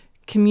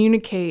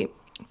 communicate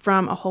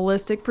from a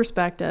holistic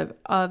perspective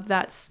of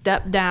that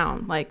step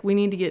down, like we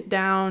need to get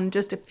down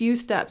just a few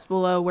steps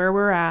below where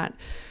we're at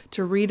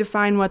to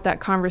redefine what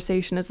that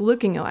conversation is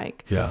looking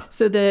like. Yeah.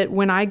 So that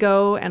when I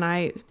go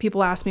and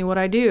people ask me what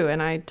I do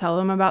and I tell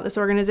them about this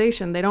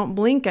organization, they don't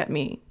blink at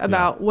me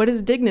about what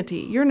is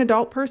dignity. You're an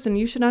adult person.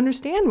 You should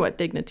understand what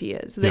dignity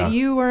is, that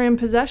you are in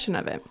possession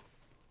of it.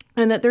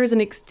 And that there's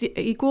an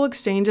equal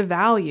exchange of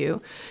value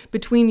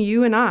between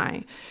you and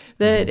I,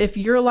 that if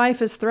your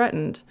life is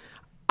threatened,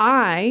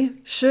 I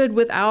should,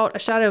 without a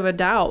shadow of a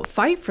doubt,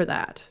 fight for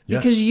that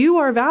because you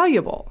are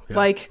valuable. Yeah.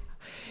 Like,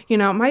 you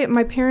know,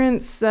 my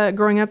parents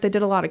growing up, they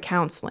did a lot of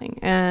counseling,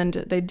 and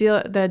they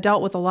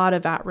dealt with a lot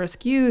of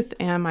at-risk youth.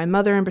 And my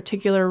mother in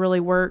particular really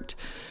worked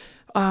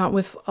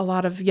with a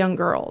lot of young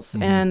girls,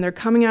 and they're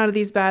coming out of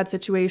these bad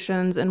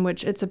situations in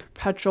which it's a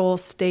perpetual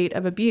state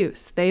of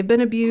abuse. They've been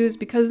abused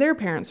because their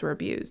parents were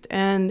abused,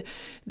 and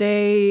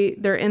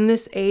they're in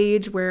this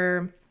age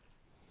where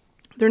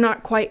they're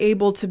not quite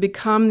able to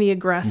become the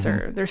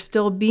aggressor. They're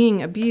still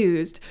being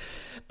abused,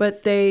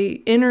 but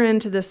they enter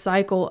into this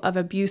cycle of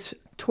abuse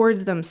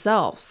towards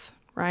themselves,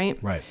 right?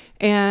 Right.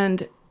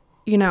 And,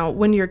 you know,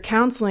 when you're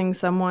counseling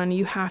someone,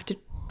 you have to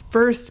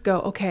first go,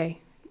 okay,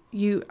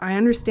 I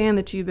understand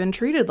that you've been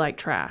treated like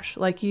trash,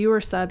 like you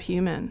are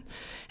subhuman.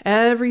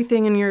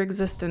 Everything in your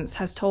existence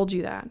has told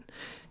you that.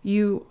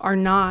 You are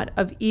not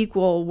of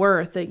equal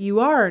worth, that you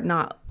are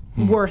not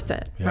worth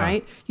it,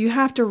 right? You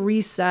have to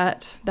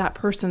reset that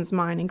person's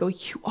mind and go,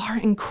 you are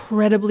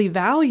incredibly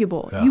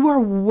valuable. Yeah. You are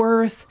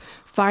worth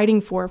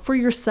fighting for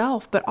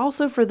yourself, but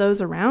also for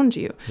those around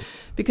you.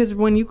 Because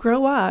when you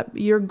grow up,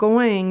 you're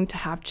going to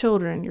have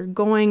children. You're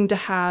going to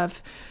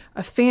have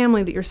a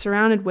family that you're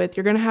surrounded with.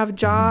 You're going to have a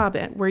job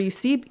where you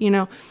see, you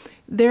know,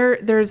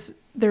 there's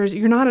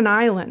you're not an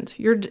island.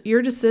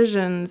 Your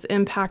decisions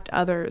impact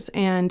others,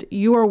 and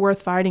you are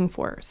worth fighting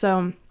for.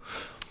 So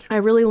I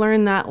really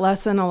learned that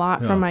lesson a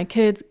lot from my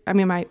kids. I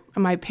mean,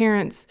 my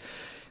parents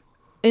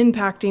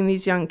impacting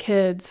these young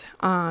kids.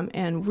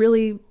 And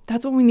really,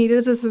 that's what we need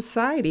as a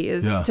society,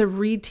 is to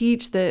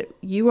reteach that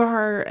you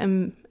are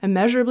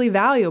immeasurably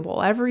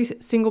valuable, every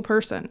single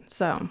person.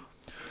 So,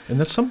 and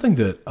that's something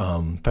that,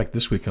 in fact,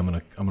 this week I'm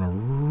gonna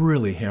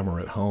really hammer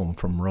it home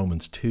from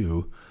Romans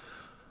 2.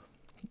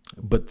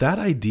 But that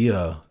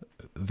idea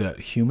that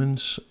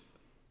humans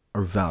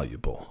are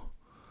valuable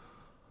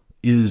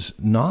is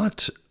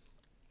not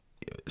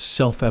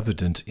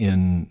self-evident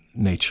in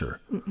nature.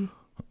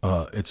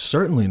 It's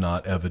certainly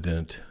not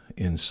evident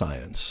in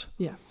science.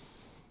 Yeah.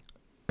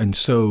 And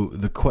so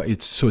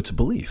it's a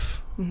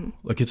belief.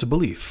 Like, it's a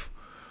belief.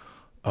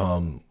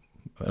 And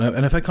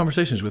I've had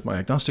conversations with my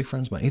agnostic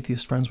friends, my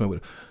atheist friends,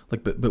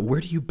 but where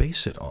do you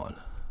base it on?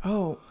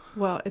 Oh,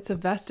 well, it's a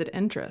vested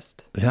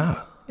interest.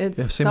 Yeah.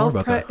 It's more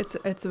about that.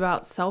 It's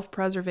about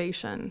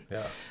self-preservation.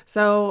 Yeah.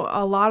 So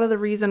a lot of the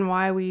reason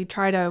why we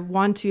try to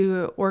want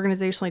to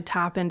organizationally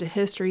tap into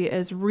history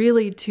is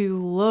really to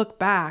look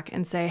back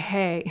and say,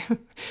 hey,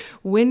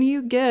 when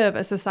you give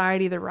a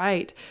society the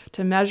right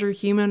to measure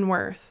human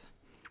worth,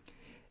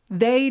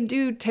 they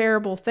do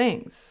terrible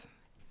things,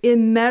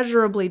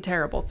 immeasurably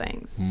terrible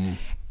things.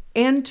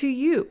 And to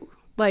you,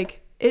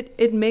 like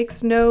it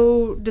makes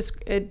no,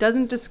 it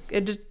just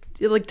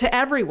like to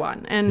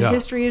everyone. And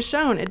history has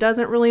shown it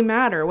doesn't really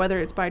matter whether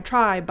it's by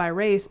tribe, by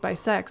race, by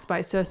sex,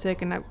 by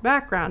socioeconomic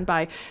background,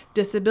 by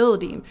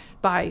disability,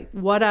 by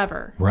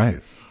whatever.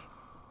 Right.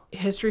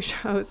 History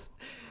shows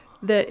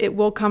that it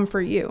will come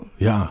for you.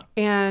 Yeah.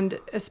 And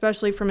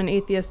especially from an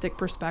atheistic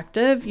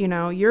perspective, you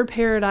know, your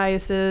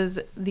paradise is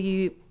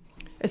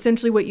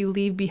essentially what you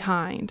leave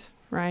behind,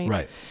 right?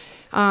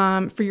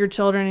 Right. For your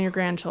children and your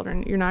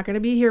grandchildren. You're not going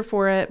to be here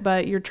for it,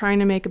 but you're trying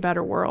to make a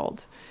better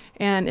world.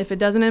 And if it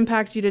doesn't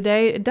impact you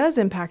today, it does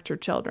impact your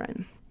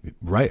children.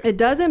 Right. It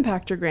does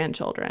impact your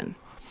grandchildren,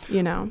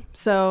 you know?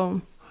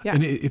 So, yeah.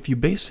 And if you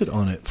base it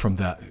on it from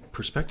that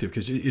perspective,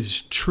 because it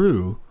is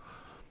true.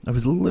 I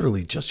was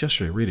literally just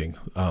yesterday reading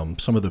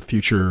some of the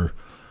future,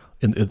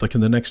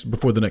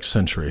 before the next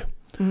century,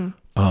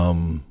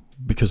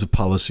 because of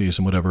policies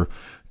and whatever,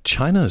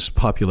 China's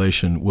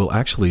population will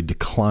actually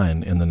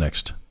decline in the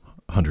next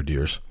 100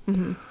 years.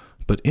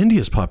 But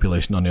India's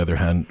population, on the other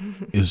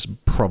hand, is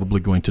probably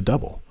going to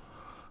double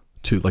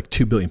to like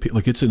 2 billion people.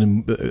 Like, it's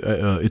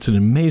an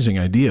amazing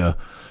idea.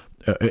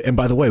 And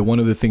by the way, one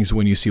of the things,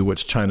 when you see what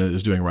China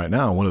is doing right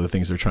now, one of the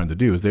things they're trying to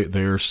do is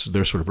they're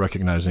sort of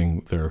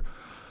recognizing their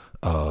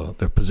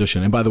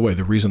position. And by the way,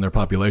 the reason their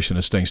population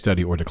is staying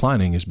steady or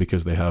declining is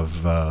because they have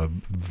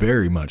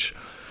very much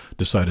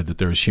decided that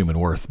there is human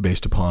worth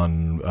based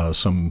upon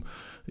some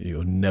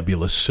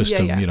nebulous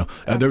system.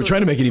 They're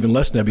trying to make it even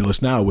less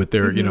nebulous now with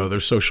their their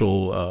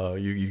social.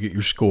 You get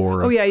your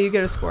score. Oh yeah, you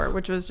get a score,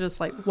 which was just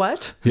like,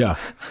 what? Yeah.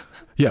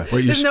 Yeah,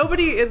 right. Is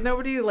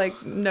nobody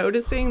like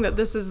noticing that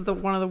this is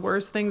one of the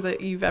worst things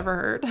that you've ever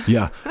heard?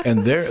 Yeah,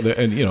 and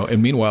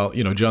and meanwhile,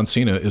 John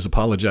Cena is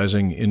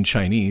apologizing in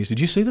Chinese. Did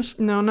you see this?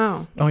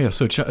 No. Oh yeah,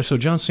 so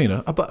John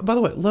Cena. By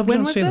the way, love When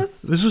John was Cena.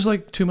 this? This was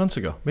like 2 months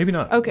ago, maybe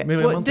not. Okay,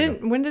 maybe a month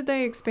ago. When did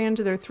they expand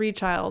to their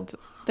 3-child?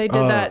 They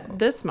did that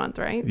this month,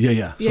 right?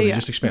 Yeah. So they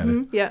just expanded.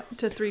 Mm-hmm. Yeah,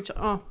 to 3.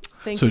 Oh,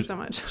 thank you so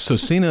much. So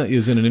Cena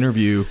is in an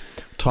interview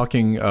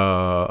talking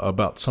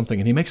about something,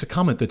 and he makes a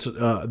comment that's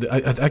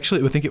I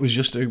think it was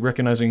just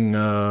recognizing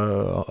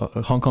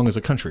Hong Kong as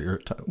a country,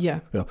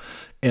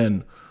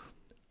 and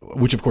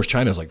which of course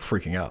China's like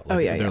freaking out.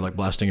 Like, they're like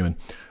blasting him,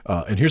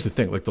 and here's the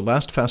thing: like the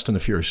last Fast and the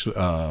Furious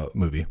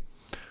movie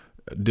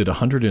did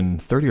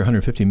 130 or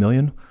 150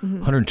 million.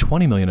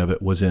 120 million of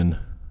it was in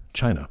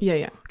China.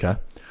 Yeah. Okay,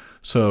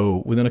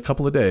 so within a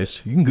couple of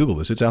days, you can Google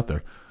this; it's out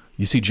there.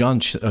 You see John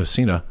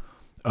Cena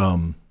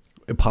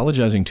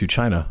apologizing to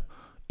China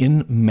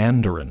in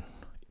Mandarin,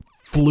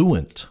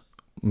 fluent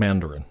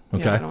Mandarin.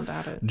 Okay, yeah, I don't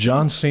doubt it.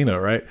 John Cena,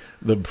 right,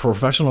 the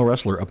professional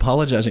wrestler,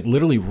 apologizing,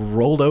 literally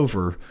rolled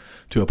over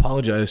to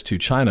apologize to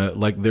China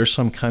like there's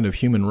some kind of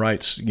human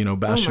rights,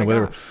 bastion or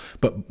whatever.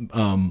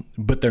 Gosh.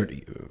 But they're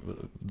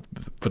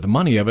for the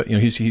money of it.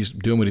 He's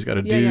doing what he's got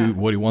to do,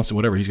 what he wants, and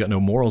whatever. He's got no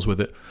morals with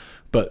it.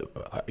 But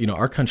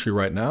our country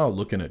right now,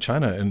 looking at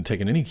China and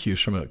taking any cues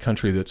from a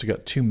country that's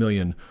got 2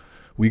 million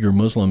Uyghur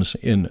Muslims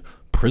in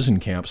prison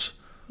camps.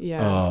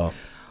 Yeah.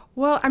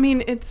 Well, I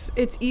mean, it's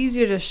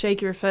easier to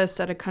shake your fist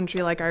at a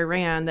country like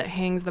Iran that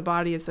hangs the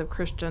bodies of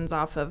Christians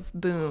off of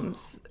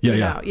booms.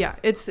 Yeah.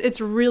 It's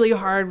really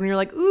hard when you're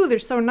like, ooh, they're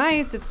so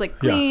nice. It's like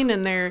clean,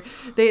 and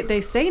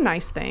they say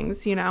nice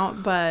things,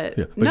 but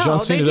no, John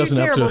Cena they do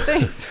terrible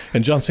things.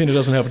 And John Cena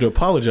doesn't have to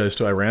apologize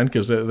to Iran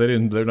because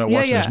they're not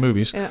watching his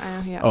movies.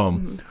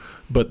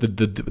 But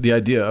the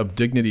idea of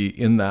dignity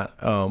in that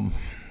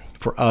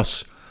for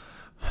us.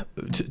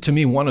 To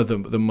me, one of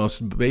the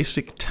most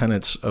basic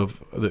tenets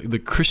of the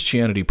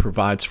Christianity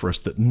provides for us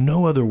that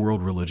no other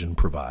world religion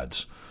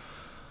provides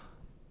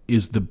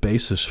is the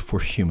basis for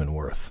human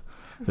worth.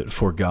 That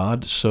for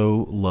God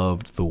so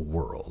loved the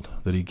world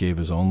that he gave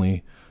his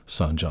only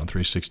son, John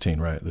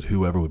 3:16, right? That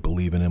whoever would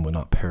believe in him would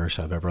not perish,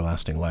 have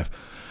everlasting life.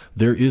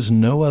 There is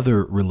no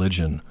other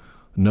religion,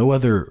 no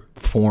other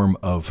form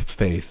of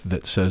faith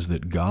that says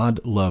that God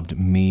loved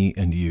me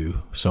and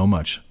you so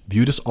much,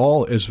 viewed us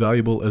all as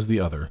valuable as the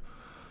other,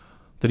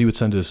 that he would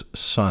send his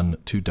son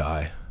to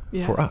die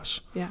for us.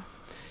 Yeah.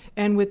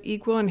 And with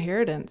equal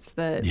inheritance,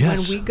 that when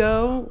we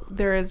go,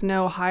 there is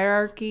no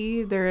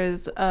hierarchy. There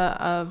is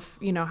of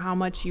how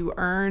much you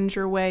earned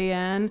your way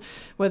in,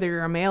 whether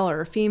you're a male or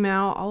a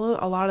female.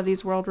 A lot of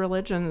these world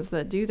religions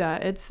that do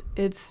that,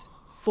 it's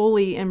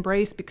fully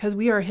embraced because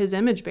we are his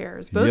image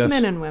bearers, both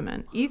men and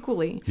women,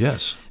 equally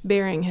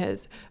bearing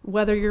his,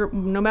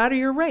 no matter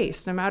your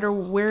race, no matter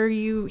where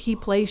he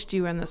placed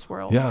you in this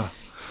world. Yeah.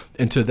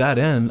 And to that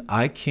end,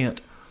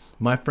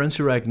 my friends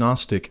who are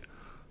agnostic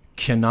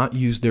cannot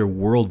use their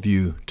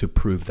worldview to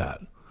prove that.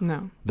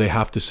 No. They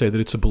have to say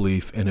that it's a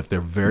belief, and if they're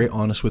very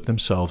honest with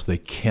themselves, they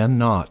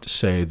cannot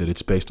say that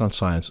it's based on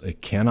science.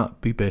 It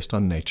cannot be based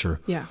on nature.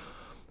 Yeah.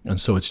 And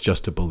so it's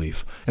just a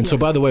belief. And so,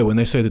 by the way, when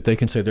they say that they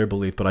can say their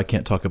belief, but I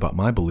can't talk about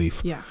my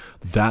belief,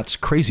 that's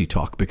crazy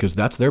talk, because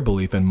that's their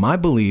belief. And my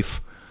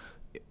belief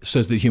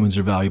says that humans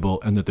are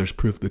valuable and that there's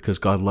proof because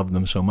God loved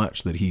them so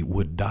much that he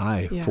would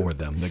die for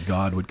them, that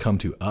God would come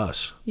to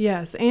us.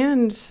 Yes,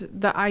 and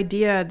the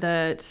idea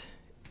that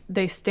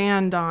they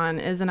stand on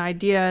is an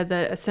idea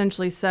that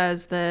essentially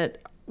says that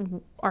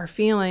our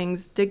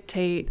feelings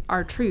dictate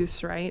our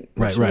truths, right?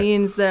 Which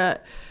means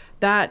that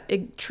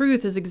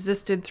truth has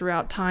existed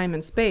throughout time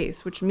and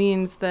space, which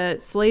means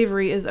that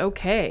slavery is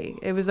okay.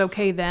 It was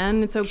okay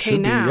then. It's okay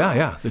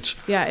now.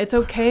 It's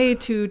okay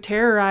to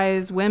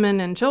terrorize women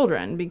and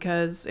children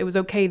because it was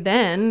okay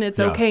then. It's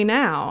okay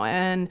now.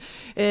 And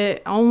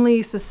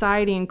only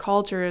society and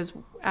culture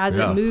as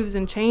it moves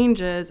and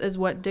changes is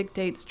what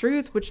dictates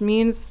truth, which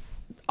means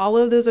all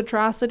of those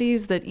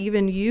atrocities that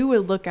even you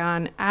would look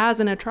on as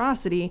an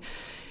atrocity,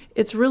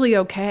 it's really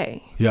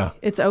okay. Yeah.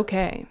 It's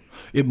okay.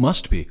 It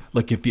must be.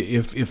 Like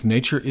if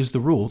nature is the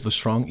rule, the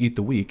strong eat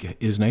the weak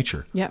is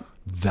nature. Yeah.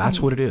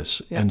 That's what it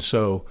is. Yeah. And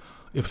so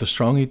if the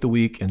strong eat the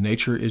weak and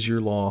nature is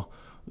your law,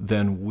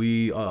 then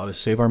we ought to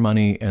save our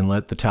money and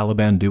let the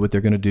Taliban do what they're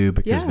going to do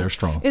because they're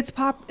strong. It's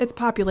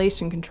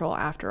population control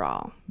after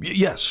all.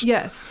 Yes.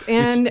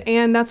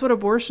 And that's what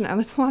abortion, and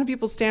that's a lot of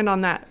people stand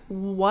on that.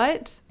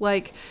 What?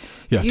 Like,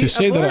 to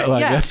say that,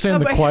 that's saying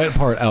the quiet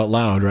part out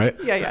loud, right?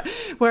 Yeah.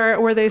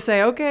 Where they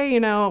say, okay,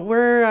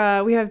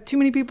 we have too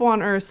many people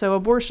on Earth, so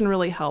abortion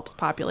really helps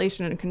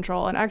population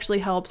control. It actually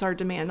helps our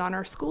demand on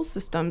our school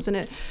systems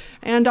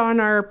and on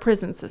our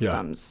prison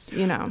systems.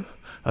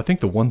 I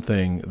think the one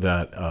thing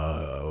that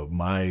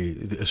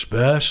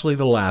especially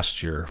the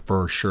last year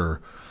for sure,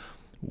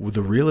 with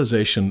the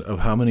realization of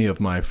how many of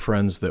my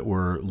friends that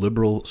were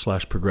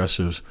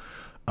liberal/progressives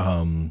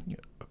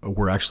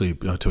were actually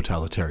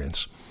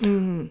totalitarians.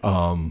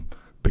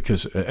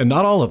 because, and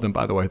not all of them,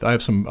 by the way. I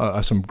have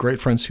some great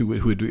friends who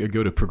would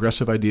go to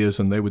progressive ideas,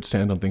 and they would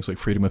stand on things like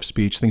freedom of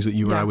speech, things that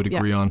you and I would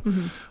agree on.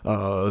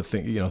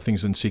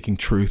 Things in seeking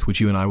truth,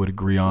 which you and I would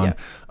agree on.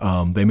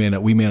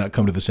 We may not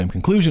come to the same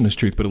conclusion as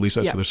truth, but at least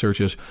that's what the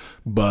search is.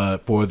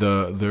 But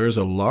there is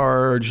a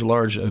large,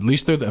 at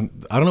least I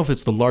don't know if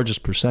it's the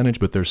largest percentage,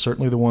 but they're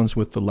certainly the ones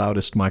with the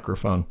loudest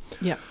microphone.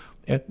 Yeah.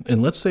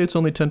 And let's say it's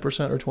only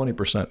 10% or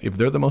 20%. If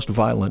they're the most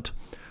violent,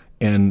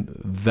 and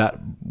that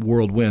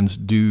world wins,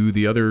 do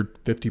the other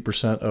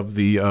 50% of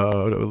the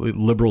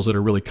liberals that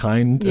are really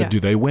kind, do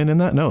they win in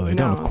that? No, they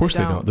don't. Of course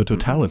they don't. The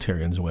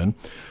totalitarians win.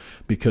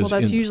 Because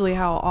that's usually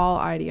how all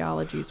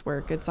ideologies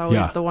work. It's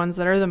always the ones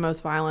that are the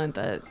most violent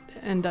that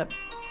end up...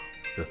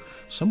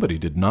 Somebody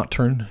did not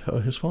turn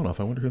his phone off.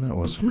 I wonder who that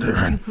was.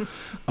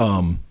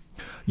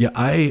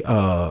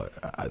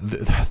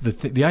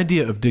 The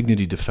idea of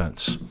dignity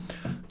defense...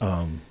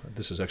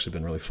 this has actually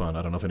been really fun.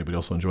 I don't know if anybody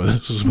else will enjoy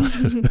this as much.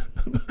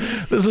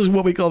 This is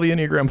what we call the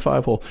Enneagram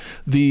 5-hole.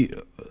 The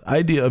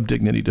idea of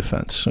dignity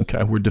defense.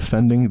 Okay, we're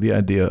defending the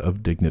idea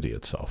of dignity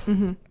itself.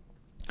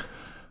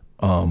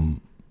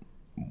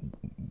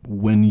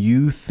 When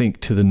you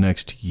think to the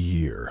next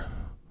year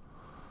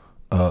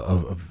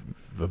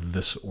of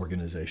this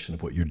organization,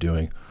 of what you're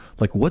doing,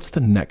 like what's the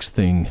next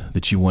thing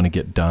that you want to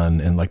get done?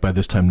 And like by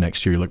this time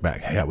next year, you look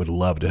back, hey, I would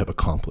love to have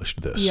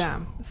accomplished this. Yeah.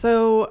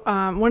 So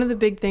one of the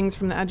big things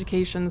from the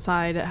education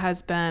side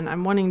has been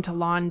I'm wanting to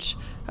launch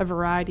a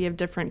variety of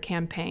different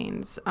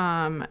campaigns.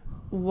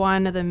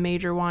 One of the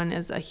major one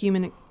is a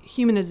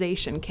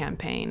humanization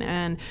campaign.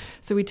 And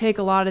so we take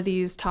a lot of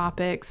these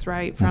topics,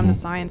 right, from the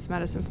science,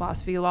 medicine,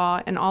 philosophy, law,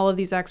 and all of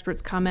these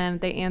experts come in,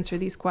 they answer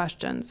these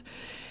questions.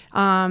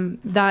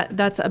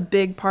 That's a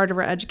big part of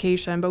our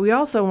education, but we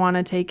also want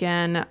to take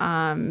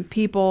in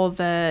people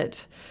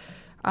that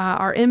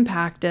are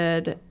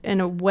impacted in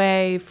a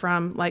way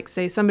from, like,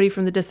 say, somebody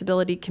from the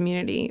disability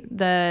community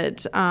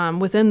that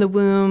within the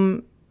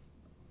womb,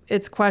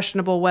 it's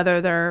questionable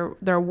whether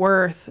they're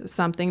worth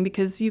something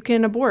because you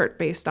can abort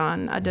based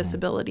on a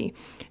disability,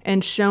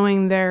 and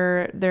showing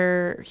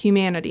their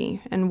humanity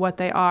and what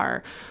they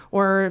are.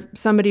 Or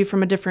somebody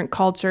from a different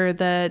culture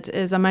that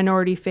is a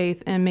minority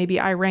faith in maybe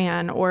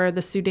Iran or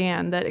the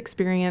Sudan that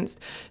experienced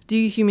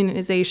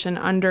dehumanization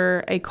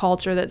under a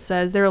culture that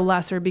says they're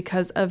lesser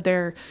because of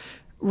their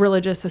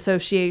religious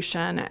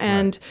association,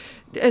 and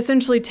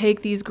essentially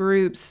take these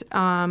groups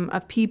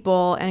of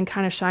people and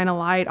kind of shine a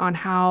light on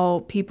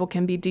how people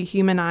can be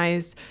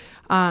dehumanized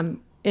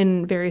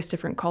in various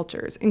different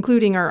cultures,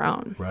 including our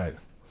own. Right.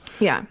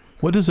 Yeah.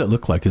 What does that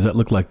look like? Does that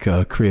look like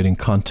creating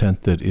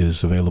content that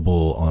is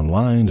available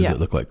online? Does it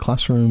look like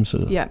classrooms?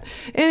 Yeah.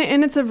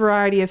 And it's a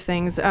variety of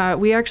things.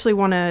 We actually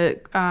want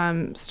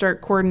to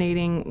start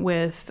coordinating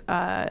with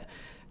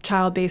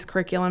child-based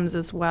curriculums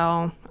as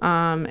well,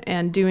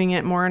 and doing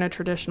it more in a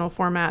traditional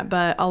format.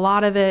 But a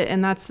lot of it,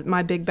 and that's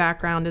my big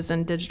background, is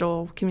in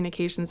digital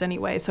communications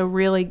anyway. So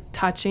really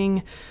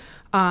touching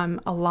a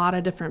lot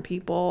of different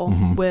people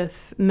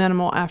with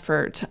minimal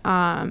effort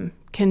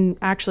can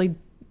actually,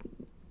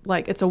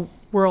 like, it's a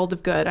world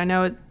of good. I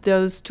know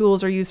those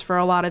tools are used for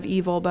a lot of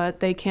evil, but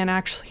they can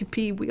actually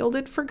be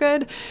wielded for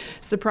good.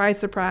 Surprise,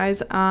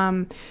 surprise.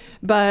 Also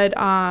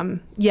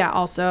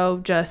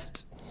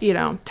just,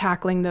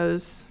 tackling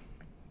those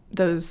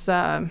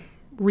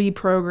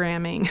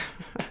reprogramming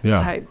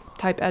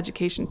type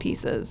education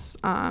pieces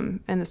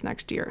in this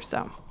next year.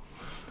 So,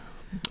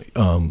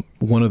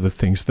 one of the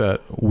things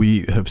that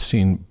we have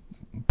seen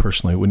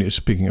personally, when you're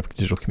speaking of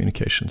digital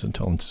communications and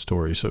telling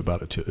stories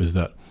about it too, is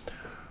that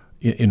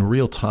in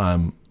real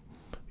time,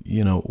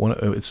 one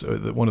of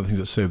the things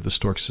that Save the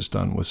Storks has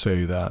done was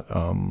say that,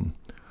 and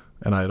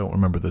I don't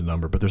remember the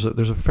number, but there's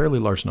a fairly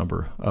large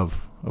number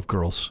of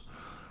girls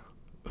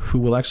who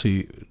will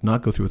actually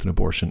not go through with an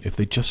abortion if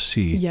they just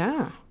see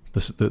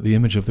the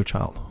image of their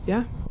child.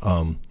 Yeah.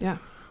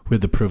 We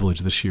had the privilege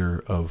this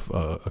year of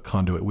a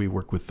conduit. We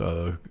work with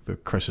the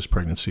Crisis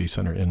Pregnancy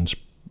Center in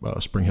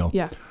Spring Hill.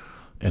 Yeah.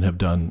 And have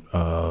done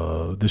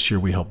this year.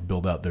 We helped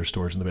build out their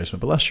storage in the basement.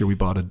 But last year we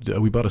bought a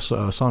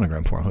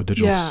sonogram for them, a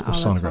digital sonogram.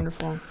 That's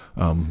wonderful.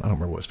 I don't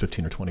remember what it was,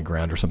 15 or 20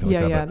 grand or something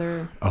like that.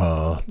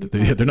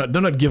 They're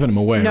not giving them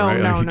away,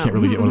 right? You can't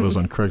really get one of those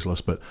on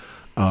Craigslist,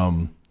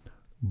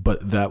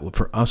 but that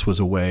for us was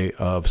a way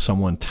of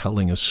someone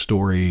telling a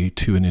story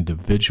to an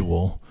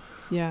individual.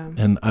 Yeah.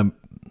 And I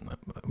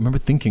remember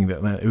thinking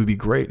that, man, it would be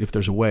great if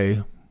there's a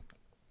way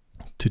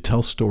to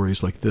tell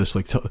stories like this,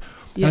 and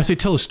I say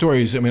tell the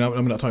stories. I mean,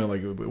 I'm not talking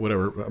like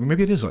whatever.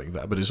 Maybe it is like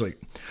that, but it's like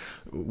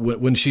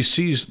when she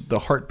sees the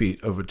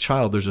heartbeat of a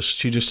child,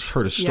 she just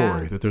heard a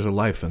story that there's a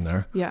life in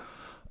there. Yeah.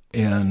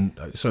 And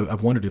so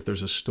I've wondered if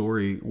there's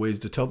ways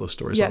to tell those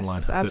stories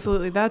online. Yes,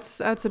 absolutely. That's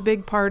a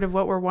big part of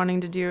what we're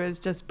wanting to do, is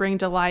just bring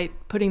to light,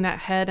 putting that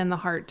head and the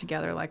heart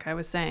together, like I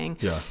was saying,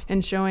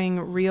 and showing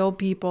real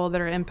people that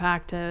are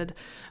impacted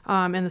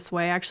in this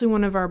way. Actually,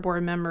 one of our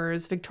board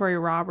members, Victoria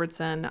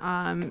Robertson,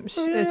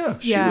 she was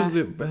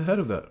the head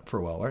of that for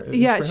a while, right?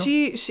 Yeah,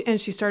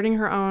 she's starting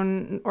her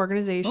own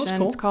organization. Oh,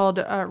 cool. It's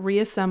called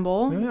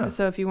Reassemble. Yeah.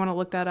 So if you want to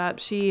look that up,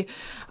 she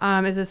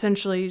is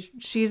essentially,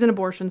 she's an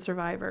abortion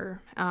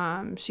survivor.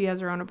 She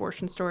has her own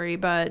abortion story,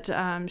 but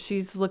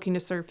she's looking to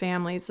serve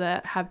families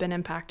that have been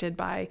impacted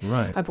by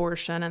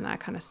abortion and that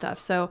kind of stuff.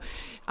 So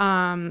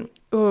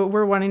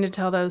we're wanting to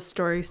tell those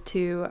stories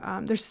too.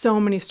 There's so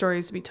many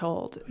stories to be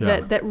told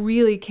that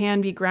really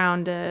can be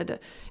grounded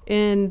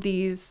in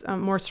these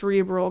more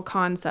cerebral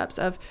concepts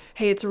of,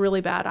 hey, it's a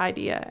really bad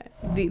idea.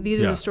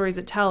 These are the stories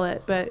that tell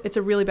it, but it's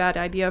a really bad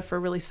idea for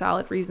really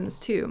solid reasons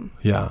too.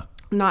 Yeah.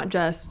 Not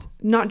just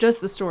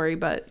the story,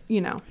 but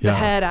the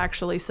head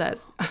actually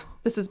says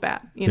this is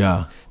bad,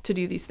 to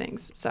do these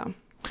things. So,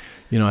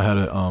 I had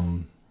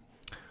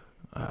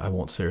I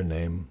won't say her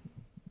name.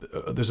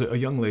 There's a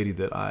young lady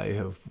that I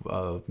have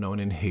known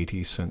in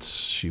Haiti since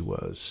she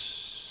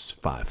was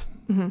 5.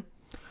 Mm-hmm.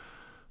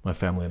 My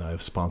family and I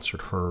have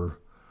sponsored her.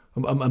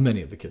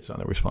 Many of the kids down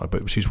there respond,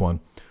 but she's one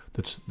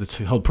that's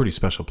held a pretty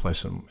special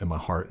place in my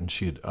heart. And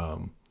she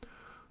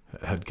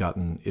had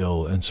gotten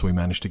ill, and so we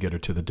managed to get her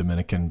to the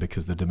Dominican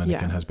because the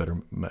Dominican has better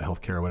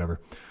health care or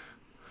whatever.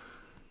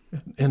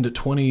 And at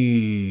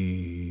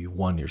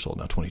 21 years old,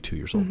 now 22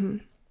 years old,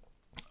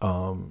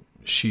 mm-hmm.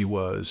 She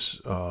was,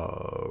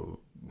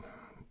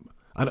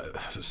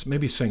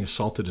 maybe saying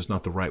assaulted is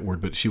not the right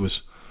word, but she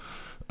was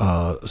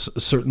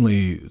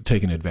certainly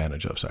taken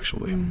advantage of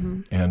sexually,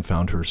 mm-hmm. and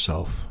found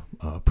herself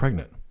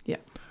pregnant. Yeah.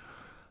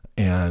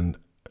 And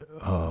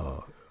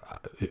what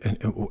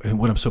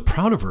I'm so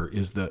proud of her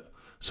is that,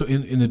 so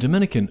in the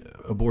Dominican,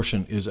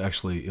 abortion is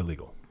actually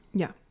illegal.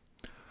 Yeah.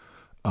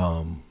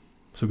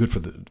 So good for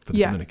the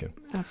Dominican.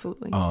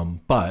 Absolutely.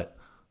 But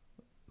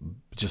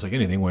just like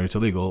anything, when it's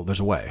illegal, there's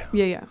a way.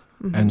 Yeah.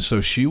 Mm-hmm. And so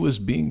she was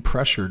being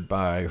pressured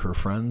by her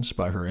friends,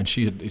 and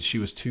she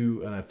was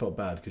too, and I felt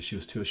bad because she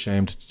was too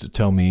ashamed to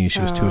tell me.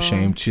 She was too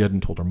ashamed. She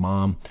hadn't told her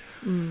mom.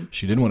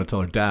 She didn't want to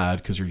tell her dad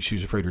because she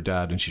was afraid her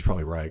dad, and she's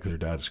probably right because her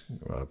dad's,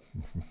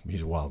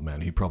 he's a wild man.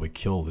 He'd probably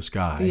kill this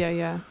guy.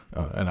 Yeah.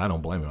 And I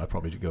don't blame him. I'd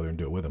probably go there and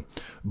do it with him.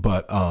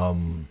 But, so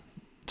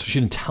she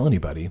didn't tell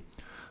anybody.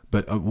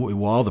 But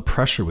while the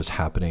pressure was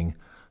happening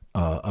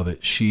of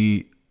it,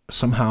 she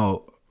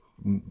somehow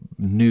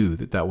knew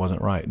that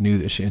wasn't right. Knew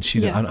that she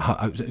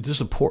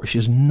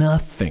has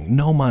nothing,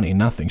 no money,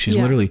 nothing. She's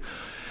literally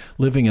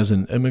living as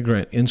an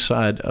immigrant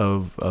inside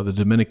of the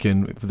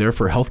Dominican, there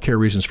for healthcare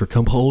reasons, for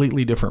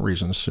completely different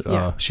reasons.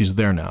 She's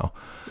there now,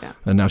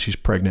 and now she's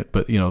pregnant.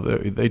 But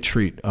they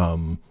treat.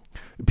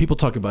 People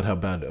talk about how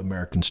bad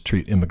Americans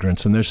treat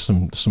immigrants, and there's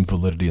some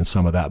validity in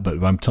some of that.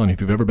 But I'm telling you,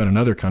 if you've ever been in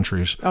other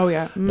countries,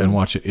 and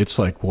watch it, it's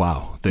like,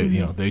 wow, they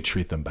they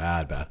treat them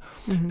bad.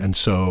 Mm-hmm. And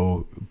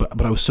so,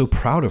 but I was so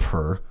proud of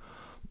her,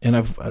 and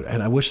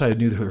I wish I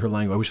knew her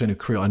language. I wish I knew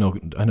Creole.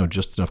 I know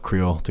just enough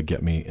Creole to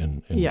get me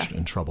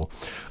in trouble.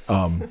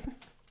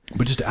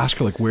 But just to ask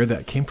her where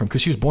that came from,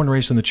 because she was born and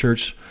raised in the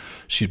church.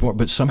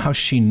 But somehow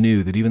she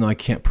knew that even though I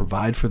can't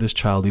provide for this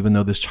child, even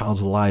though this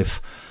child's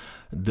life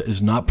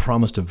is not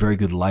promised a very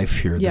good life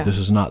here, that this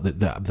is not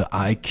that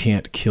I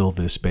can't kill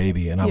this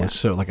baby. And I was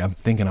so I'm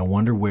thinking, I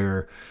wonder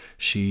where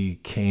she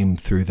came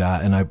through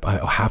that. And I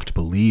have to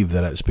believe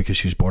that it's because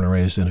she was born and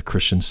raised in a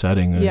Christian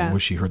setting, and where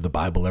she heard the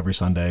Bible every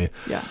Sunday,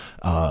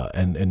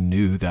 and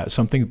knew that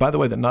something, by the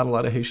way, that not a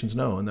lot of Haitians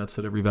know, and that's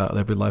that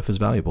every life is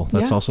valuable.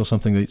 That's also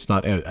something that's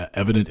not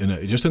evident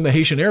just in the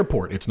Haitian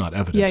airport. It's not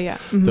evident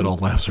mm-hmm. that all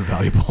lives are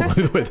valuable.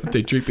 The way that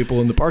they treat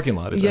people in the parking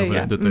lot is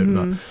evident that they're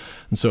mm-hmm. not.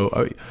 And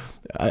so,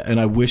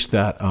 I wish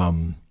that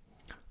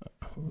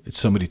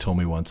somebody told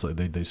me once,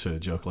 they said a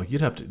joke,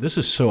 this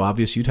is so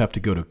obvious, you'd have to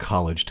go to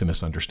college to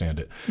misunderstand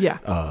it. Yeah.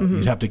 Mm-hmm.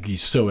 You'd have to be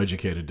so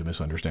educated to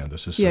misunderstand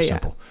this. It's so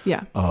simple.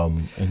 Yeah.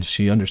 And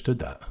she understood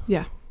that.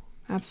 Yeah,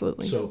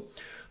 absolutely. So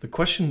the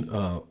question,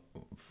 the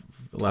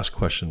last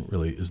question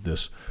really is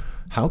this: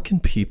 how can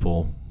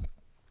people,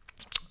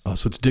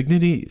 so it's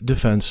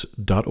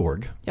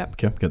dignitydefense.org. Yep.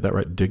 Okay, get that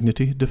right,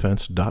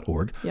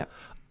 dignitydefense.org. Yep.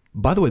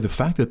 By the way, the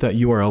fact that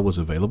URL was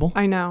available.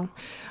 I know.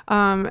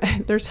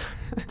 There's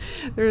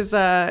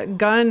a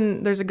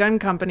gun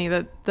company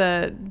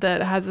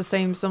that has the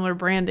same similar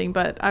branding,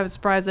 but I was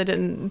surprised they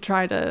didn't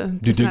try to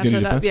Dignity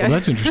Defense. Yeah. Oh,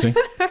 that's interesting.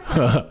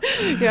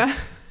 Yeah.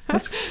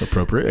 That's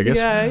appropriate, I guess.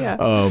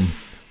 Yeah.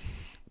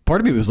 Part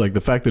of me was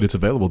the fact that it's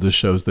available just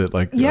shows that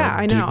I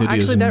know.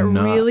 Actually, that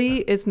really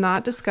is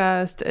not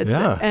discussed.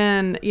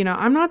 And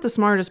I'm not the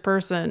smartest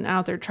person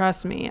out there.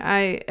 Trust me.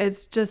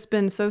 It's just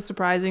been so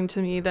surprising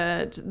to me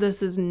that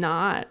this is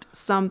not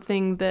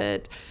something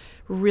that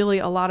really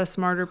a lot of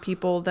smarter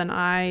people than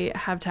I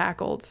have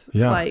tackled,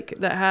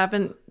 that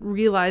haven't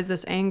realized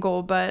this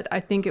angle. But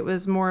I think it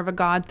was more of a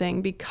God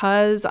thing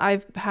because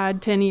I've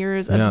had 10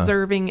 years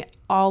observing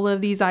all of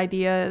these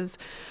ideas,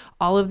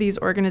 all of these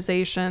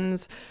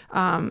organizations,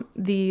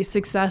 the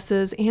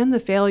successes and the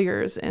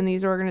failures in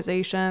these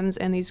organizations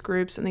and these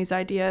groups and these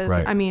ideas.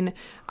 Right. I mean,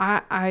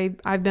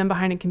 I've been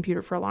behind a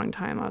computer for a long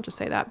time. I'll just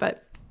say that.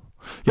 But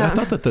yeah,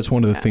 I thought that's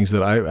one of the things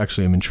that I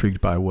actually am intrigued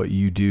by what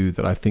you do,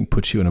 that I think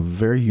puts you in a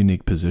very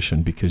unique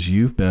position, because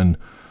you've been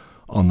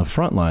on the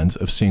front lines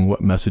of seeing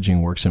what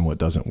messaging works and what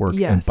doesn't work.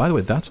 Yes. And by the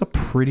way, that's a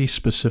pretty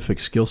specific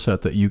skill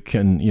set that you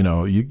can,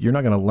 you're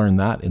not going to learn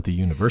that at the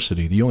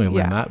university. You only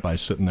learn that by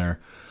sitting there.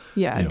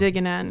 Yeah,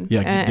 digging in.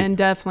 Yeah, and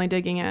definitely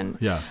digging in.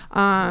 Yeah.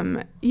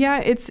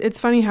 It's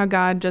funny how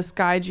God just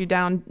guides you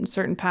down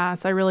certain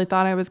paths. I really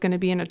thought I was going to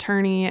be an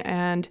attorney,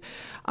 and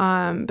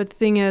but the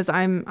thing is,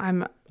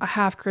 I'm a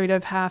half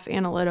creative, half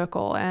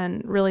analytical,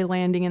 and really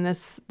landing in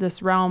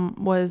this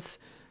realm was,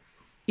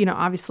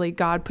 obviously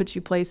God puts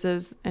you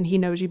places and he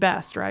knows you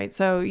best, right?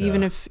 So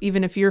even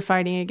if you're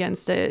fighting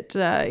against it,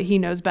 he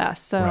knows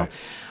best. So,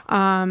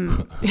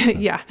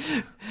 yeah.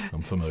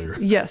 I'm familiar.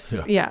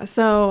 Yes. Yeah.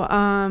 So,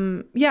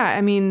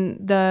 I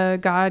mean,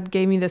 God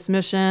gave me this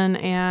mission,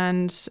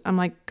 and I'm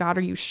like, God,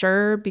 are you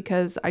sure?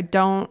 Because I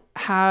don't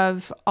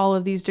have all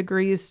of these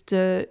degrees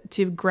to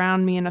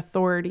ground me in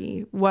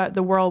authority, what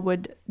the world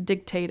would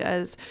dictate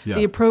as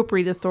the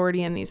appropriate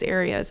authority in these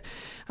areas.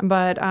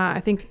 But I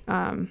think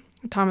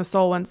Thomas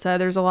Sowell once said,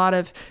 there's a lot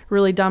of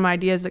really dumb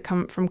ideas that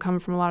come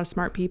from a lot of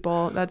smart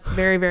people. That's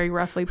very, very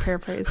roughly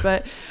paraphrased.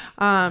 But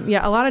a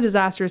lot of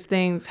disastrous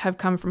things have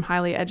come from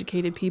highly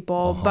educated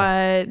people.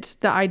 But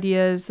the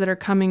ideas that are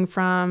coming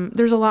from,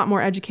 there's a lot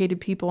more educated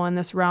people in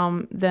this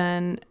realm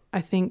than I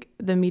think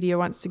the media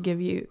wants to give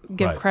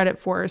credit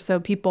for.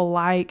 So people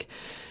like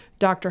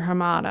Dr.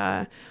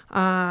 Hamada,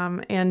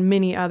 and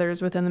many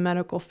others within the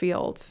medical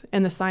field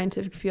and the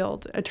scientific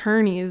field,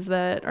 attorneys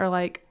that are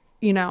like,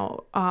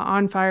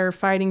 on fire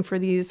fighting for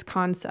these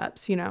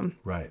concepts,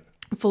 Right.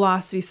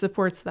 Philosophy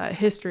supports that,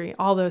 history,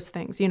 all those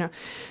things,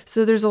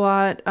 So there's a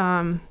lot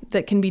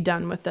that can be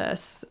done with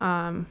this.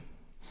 And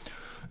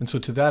so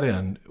to that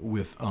end,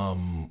 with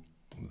some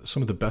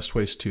of the best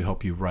ways to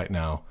help you right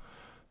now,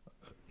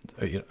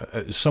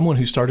 someone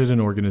who started an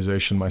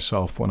organization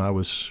myself when I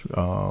was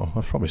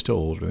probably still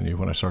older than you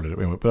when I started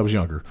it, but I was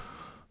younger.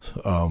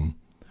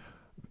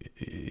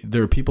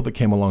 There are people that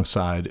came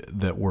alongside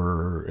that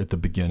were at the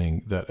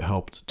beginning that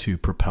helped to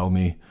propel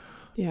me.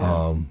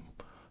 Yeah.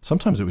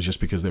 Sometimes it was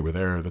just because they were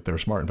there, that they were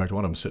smart. In fact,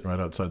 one of them sitting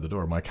right outside the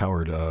door, Mike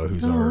Howard,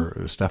 who's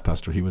our staff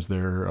pastor, he was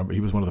there. He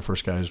was one of the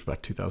first guys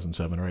back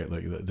 2007, right?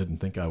 Like, that didn't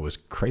think I was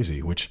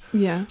crazy, which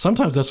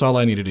sometimes that's all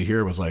I needed to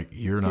hear was like,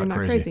 you're not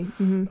crazy.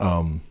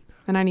 Mm-hmm.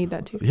 And I need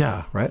that too.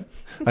 Yeah, right.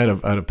 I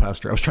had a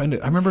pastor. I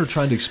remember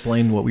trying to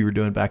explain what we were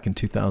doing back in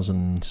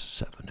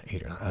 2007,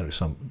 8 or 9. I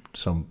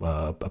don't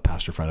know, a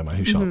pastor friend of mine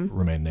who shall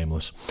remain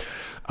nameless,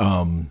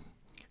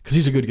 because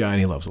he's a good guy and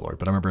he loves the Lord.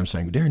 But I remember him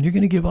saying, Darren, you're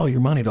going to give all your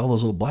money to all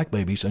those little black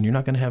babies, and you're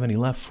not going to have any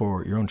left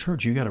for your own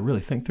church. You got to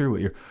really think through what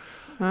you're.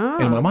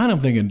 And in my mind, I'm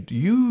thinking,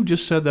 you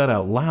just said that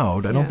out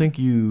loud. I don't think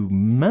you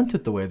meant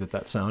it the way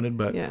that sounded,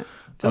 but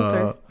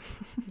filter.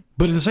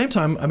 But at the same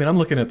time, I mean, I'm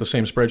looking at the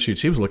same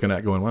spreadsheets he was looking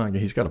at, going, "Wow,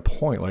 he's got a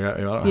point." Like, I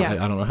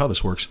don't know how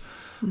this works.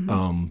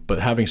 But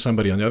having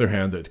somebody on the other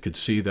hand that could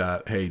see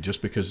that, hey,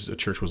 just because a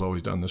church was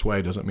always done this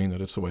way doesn't mean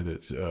that it's the way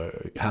that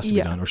it has to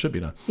be done or should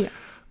be done. Yeah.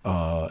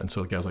 And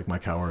so guys like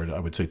Mike Howard, I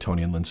would say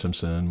Tony and Lynn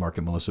Simpson, Mark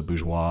and Melissa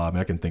Bourgeois. I mean,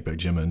 I can think back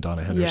Jim and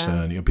Donna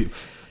Henderson. The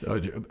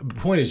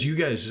point is, you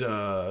guys,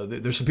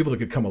 there's some people that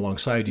could come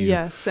alongside you.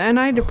 Yes, and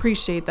I'd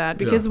appreciate that,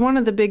 because one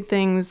of the big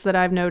things that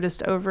I've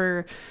noticed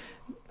over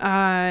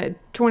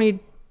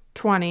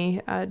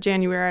 2020,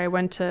 January, I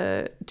went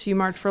to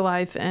March for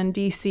Life in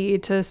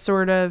DC to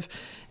sort of,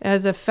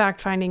 as a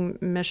fact-finding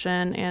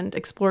mission and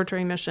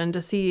exploratory mission,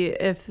 to see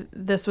if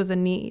this was a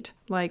need,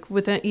 like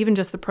within even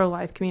just the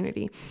pro-life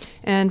community.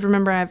 And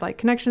remember, I have like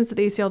connections to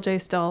the ACLJ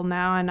still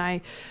now, and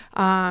I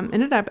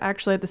ended up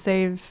actually at the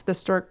Save the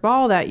Stork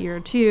Ball that year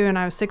too, and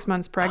I was 6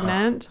 months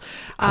pregnant.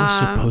 I was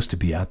supposed to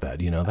be at that,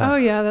 you know that? Oh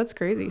yeah, that's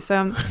crazy.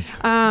 So,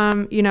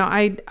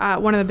 I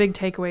one of the big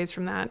takeaways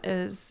from that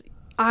is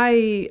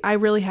I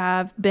really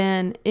have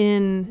been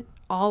in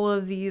all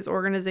of these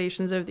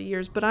organizations over the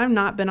years, but I've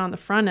not been on the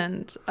front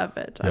end of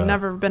it. I've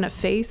never been a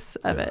face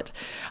of it.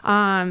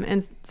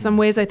 In some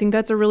ways, I think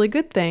that's a really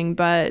good thing,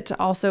 but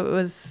also it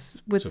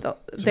was with it's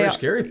a very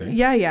scary thing.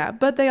 Yeah.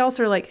 But they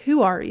also are like,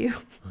 who are you?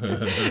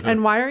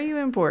 And why are you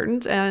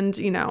important? And,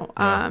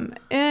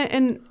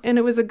 and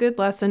it was a good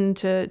lesson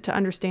to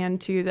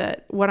understand too,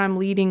 that what I'm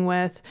leading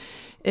with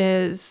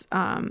is,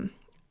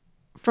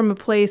 from a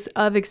place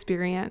of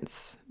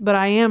experience, but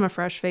I am a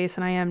fresh face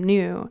and I am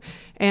new.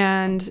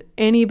 And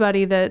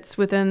anybody that's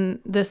within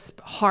this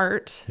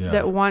heart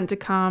that want to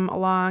come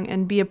along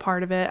and be a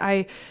part of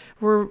it,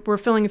 we're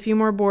filling a few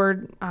more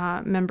board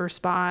member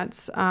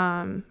spots.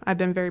 I've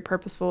been very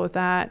purposeful with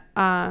that.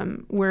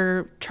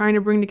 We're trying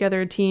to bring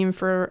together a team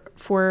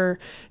for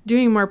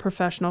doing more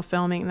professional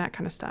filming and that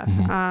kind of stuff,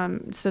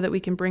 so that we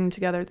can bring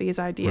together these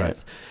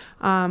ideas.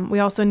 Right. We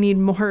also need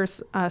more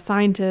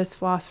scientists,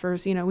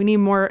 philosophers. We need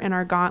more in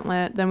our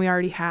gauntlet than we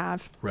already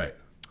have. Right.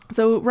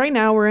 So right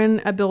now we're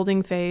in a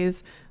building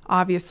phase.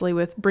 obviously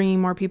with bringing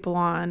more people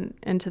on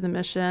into the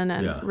mission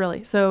and Yeah.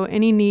 really. So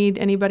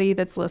anybody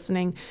that's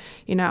listening,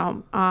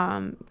 go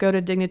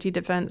to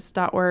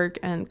dignitydefense.org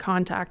and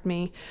contact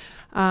me.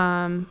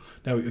 Now,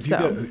 if you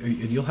go,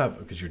 and you'll have,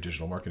 because you're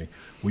digital marketing,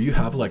 will you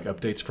have like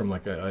updates from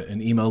like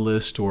an email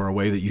list or a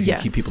way that you can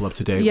keep people up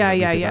to date?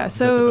 Yeah.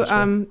 So,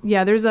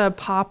 there's a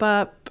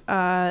pop-up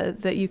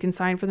that you can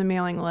sign for the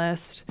mailing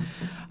list.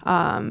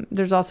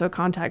 There's also a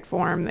contact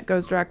form that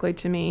goes directly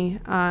to me.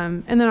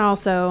 And then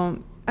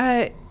also,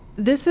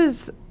 this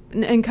is,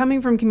 and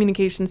coming from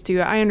communications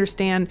too, I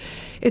understand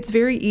it's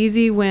very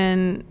easy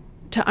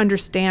to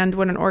understand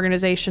what an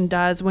organization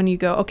does when you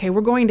go, okay,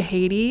 we're going to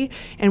Haiti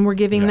and we're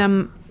giving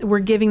them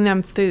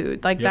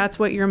food. Like that's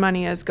what your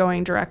money is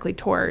going directly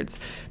towards.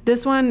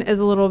 This one is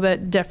a little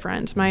bit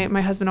different.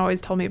 My husband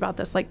always told me about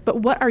this, like, but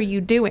what are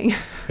you doing?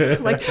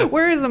 Like,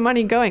 where is the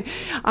money going?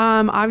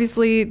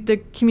 Obviously the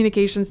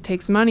communications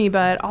takes money,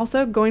 but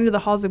also going to the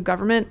halls of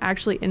government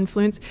actually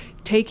influence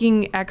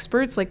taking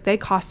experts, like they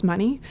cost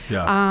money. So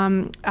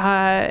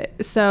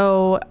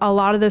a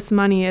lot of this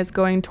money is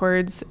going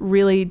towards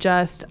really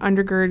just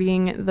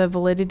undergirding the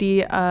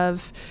validity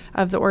of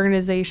the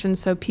organization,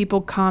 so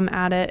people come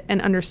at it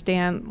and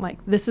understand like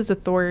this is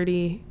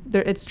authority,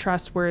 it's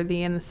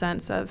trustworthy in the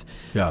sense of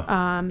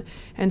and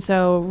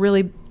so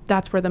really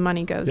that's where the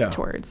money goes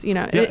towards,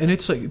 and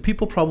it's like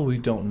people probably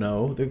don't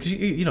know, because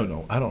you don't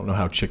know. I don't know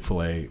how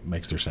Chick-fil-A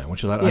makes their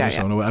sandwiches. I just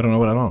don't know. I don't know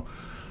what I don't know,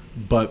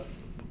 but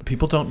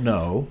people don't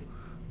know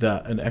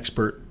that an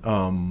expert,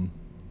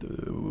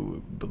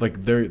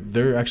 like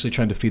they're actually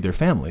trying to feed their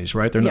families,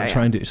 right? They're not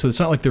trying to. So it's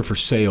not like they're for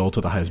sale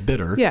to the highest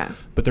bidder. Yeah.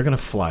 But they're going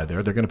to fly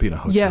there. They're going to be in a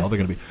hotel. Yes. They're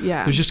going to be.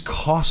 Yeah. There's just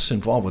costs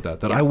involved with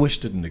that I wish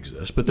didn't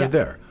exist, but they're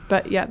there.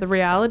 But the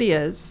reality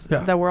is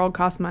the world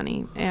costs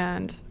money,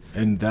 and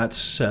that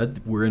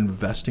said, we're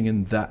investing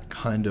in that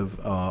kind of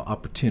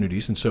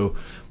opportunities, and so.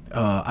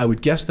 I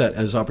would guess that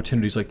as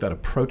opportunities like that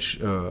approach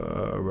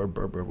or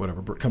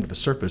whatever come to the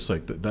surface,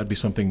 like that'd be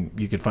something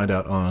you could find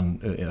out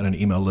on an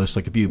email list.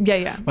 Like if you,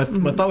 my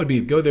thought would be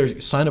go there,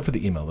 sign up for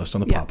the email list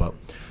on the pop-up,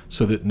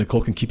 so that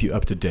Nicole can keep you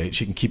up to date.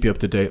 She can keep you up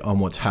to date on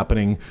what's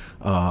happening,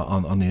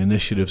 on the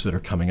initiatives that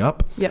are coming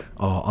up,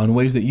 on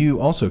ways that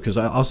you also, because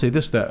I'll say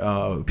this,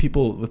 that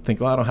people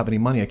think, I don't have any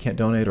money, I can't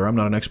donate, or I'm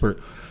not an expert.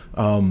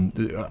 One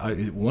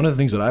of the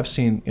things that I've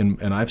seen,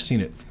 and I've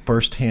seen it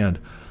firsthand,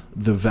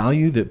 the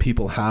value that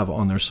people have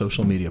on their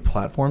social media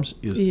platforms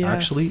is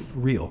actually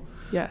real.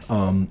 Yes.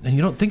 And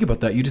you don't think about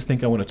that. You just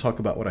think, I want to talk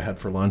about what I had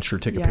for lunch or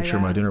take a picture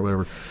of my dinner or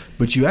whatever.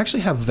 But you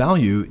actually have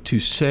value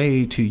to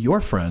say to your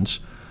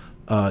friends,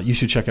 you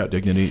should check out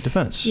Dignity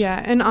Defense.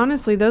 Yeah. And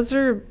honestly, those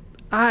are,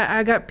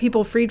 I got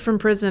people freed from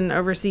prison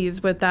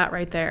overseas with that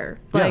right there.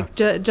 Like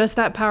just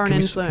that power and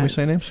influence. Can we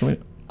say names?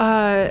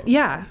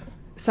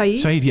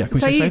 Saeed? Saeed, yeah. Can we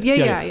say Saeed?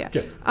 Yeah.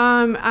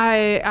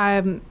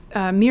 Okay.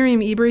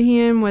 Miriam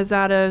Ibrahim was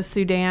out of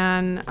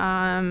Sudan.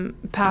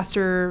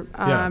 Pastor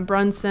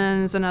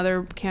Brunson's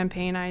another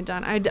campaign I had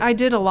done. I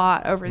did a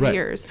lot over the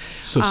years.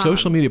 So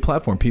social media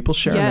platform, people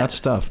sharing that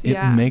stuff,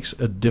 it makes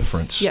a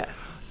difference.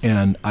 Yes.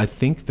 And I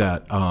think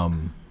that,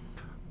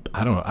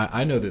 I don't know,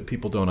 I know that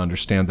people don't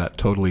understand that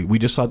totally. We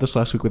just saw this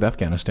last week with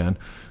Afghanistan.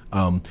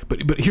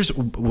 But here's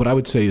what I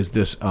would say is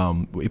this.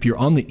 If you're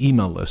on the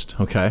email list,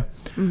 okay,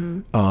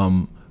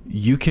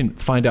 you can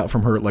find out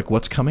from her like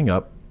what's coming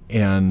up,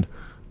 and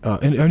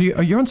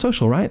you're on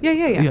social, right?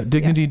 Yeah.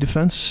 Dignity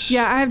Defense.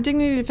 Yeah, I have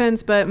Dignity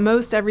Defense, but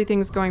most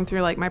everything's going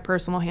through like my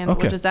personal handle,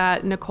 which is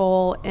at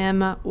Nicole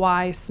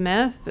M.Y.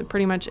 Smith.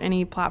 Pretty much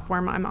any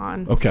platform I'm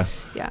on. Okay.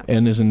 Yeah.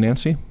 N as in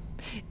Nancy.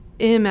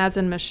 M as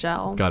in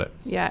Michelle. Got it.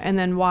 Yeah, and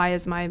then Y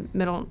is my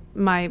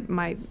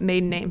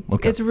maiden name.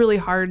 Okay. It's really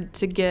hard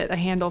to get a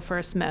handle for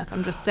a Smith.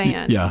 I'm just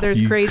saying. Yeah. There's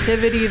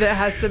creativity that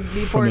has to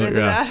be poured into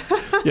that.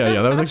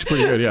 That was actually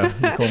pretty good. Yeah,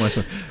 Nicole M.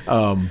 Smith.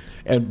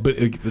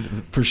 But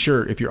for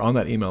sure, if you're on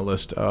that email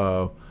list,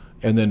 and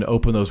then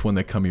open those when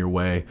they come your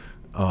way,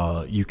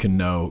 you can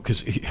know,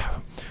 because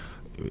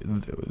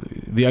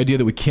the idea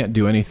that we can't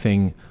do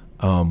anything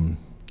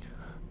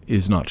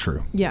is not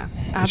true. Yeah,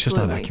 absolutely. It's just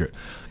not accurate.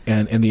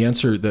 And the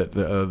answer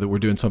that we're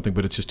doing something,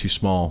 but it's just too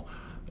small,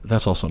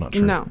 that's also not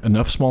true. No.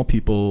 Enough small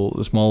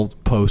people, small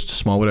posts,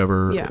 small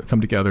whatever, come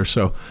together.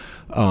 So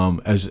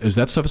as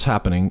that stuff is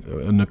happening,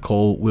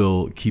 Nicole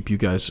will keep you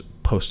guys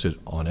posted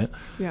on it.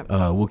 Yep.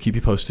 We'll keep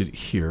you posted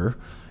here.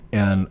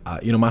 And,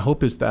 my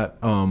hope is that,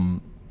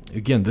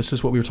 again, this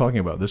is what we were talking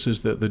about. This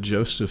is the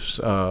Josephs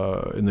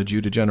in the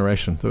Judah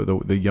generation,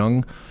 the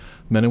young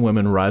men and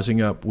women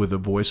rising up with a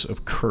voice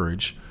of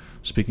courage,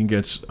 speaking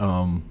against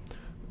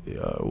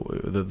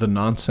the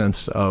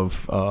nonsense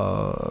of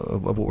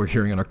what we're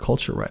hearing in our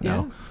culture right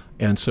now.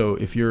 And so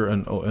if you're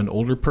an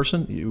older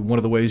person, one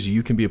of the ways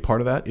you can be a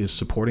part of that is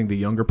supporting the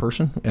younger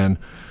person. And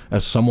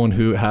as someone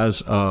who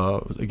has,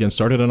 again,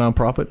 started a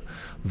nonprofit,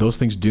 those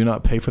things do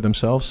not pay for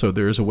themselves. So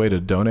there is a way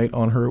to donate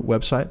on her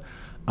website.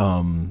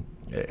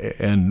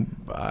 And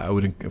I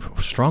would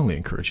strongly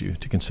encourage you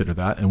to consider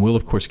that. And we'll,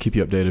 of course, keep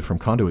you updated from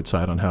Conduit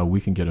side on how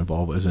we can get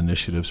involved as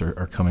initiatives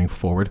are coming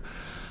forward.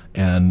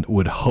 And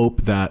would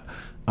hope that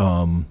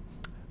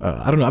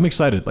I don't know. I'm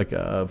excited. Like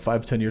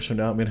 5-10 years from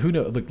now, I mean, who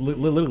knows? Like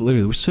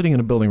literally, we're sitting in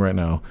a building right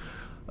now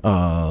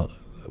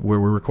where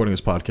we're recording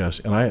this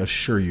podcast, and I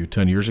assure you,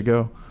 10 years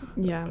ago,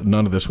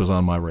 none of this was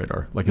on my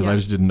radar. Like, because I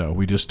just didn't know.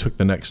 We just took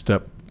the next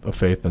step of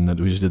faith, and then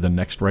we just did the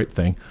next right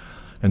thing.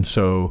 And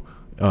so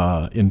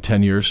in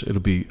 10 years,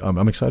 it'll be,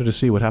 I'm excited to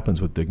see what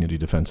happens with Dignity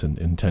Defense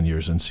in 10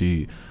 years and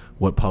see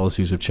what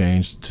policies have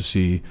changed, to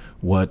see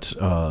what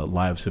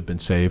lives have been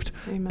saved.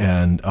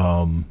 Amen.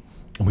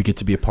 And we get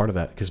to be a part of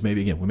that, because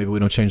maybe we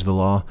don't change the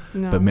law,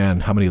 but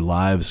man, how many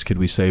lives could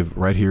we save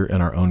right here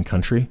in our own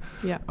country?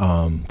 Yeah.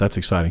 That's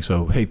exciting.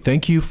 So, hey,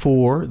 thank you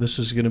this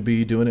is going to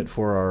be doing it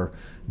for our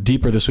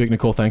Deeper this week.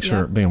 Nicole, thanks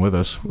for being with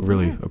us.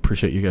 Really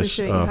appreciate you guys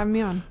having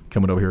me on.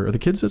 Coming over here. Are the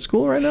kids at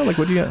school right now? Like,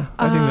 what do you got?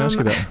 I didn't even ask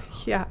you that.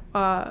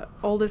 Yeah.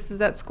 Oldest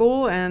is at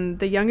school, and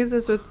the youngest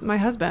is with my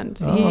husband.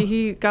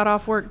 He got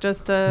off work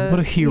just to... What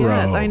a hero.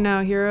 Yes, I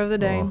know. Hero of the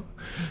day.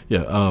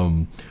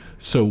 Yeah.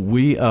 So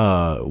we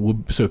so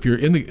if you're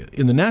in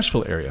the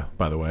Nashville area,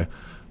 by the way,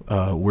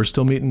 we're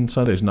still meeting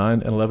Sundays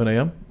 9 and 11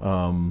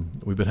 a.m.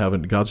 We've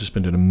been God's just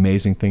been doing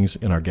amazing things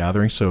in our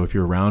gatherings. So if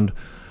you're around,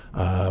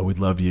 we'd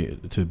love you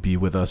to be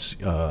with us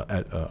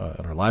at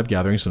our live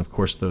gatherings. And of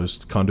course,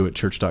 those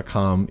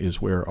conduitchurch.com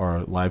is where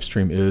our live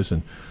stream is.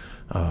 And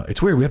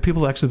it's weird. We have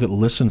people actually that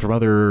listen from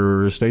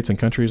other states and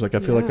countries. Like, I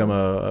feel like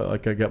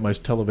I got my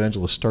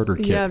televangelist starter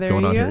kit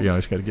going on here. Yeah, I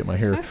just got to get my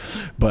hair.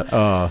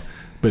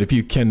 But if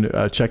you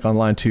can check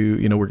online too,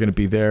 we're going to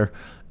be there.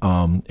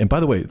 And by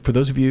the way, for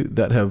those of you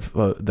that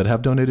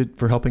have donated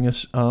for helping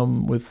us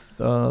with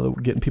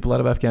getting people out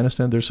of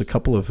Afghanistan, there's a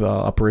couple of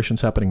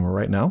operations happening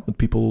right now with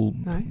people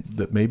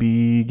that may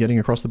be getting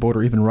across the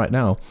border even right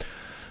now.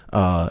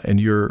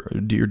 And your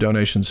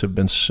donations have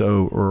been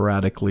so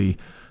radically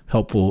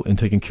helpful in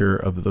taking care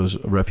of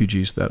those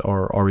refugees that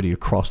are already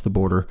across the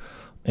border.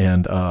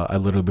 And I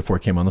literally, before I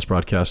came on this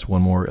broadcast,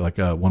 one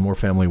more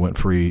family went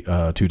free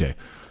today.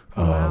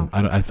 Wow.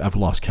 I've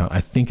lost count.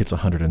 I think it's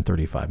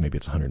 135, maybe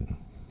it's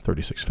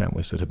 136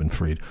 families that have been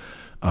freed.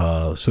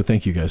 So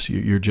thank you guys.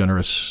 Your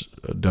generous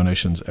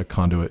donations at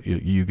Conduit,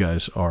 you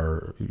guys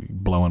are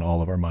blowing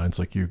all of our minds.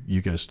 Like,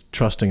 you guys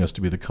trusting us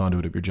to be the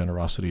conduit of your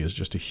generosity is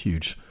just a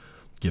huge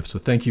gift. So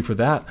thank you for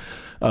that.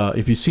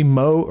 If you see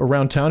Mo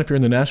around town, if you're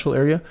in the Nashville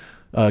area,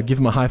 give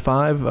him a high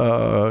five,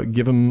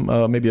 give him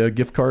maybe a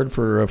gift card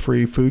for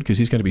free food, because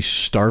he's going to be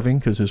starving,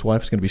 because his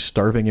wife's going to be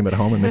starving him at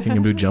home and making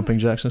him do jumping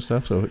jacks and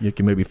stuff. So you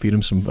can maybe feed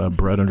him some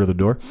bread under the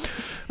door.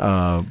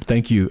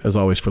 Thank you, as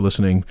always, for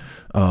listening.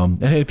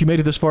 And hey, if you made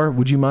it this far,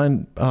 would you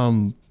mind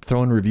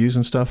throwing reviews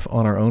and stuff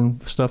on our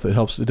own stuff? It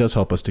helps. It does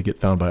help us to get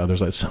found by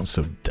others. It sounds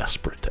so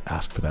desperate to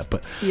ask for that,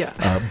 but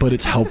but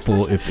it's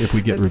helpful if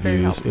we get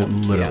reviews. It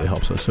literally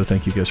helps us. So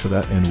thank you guys for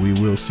that, and we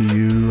will see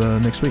you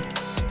next week.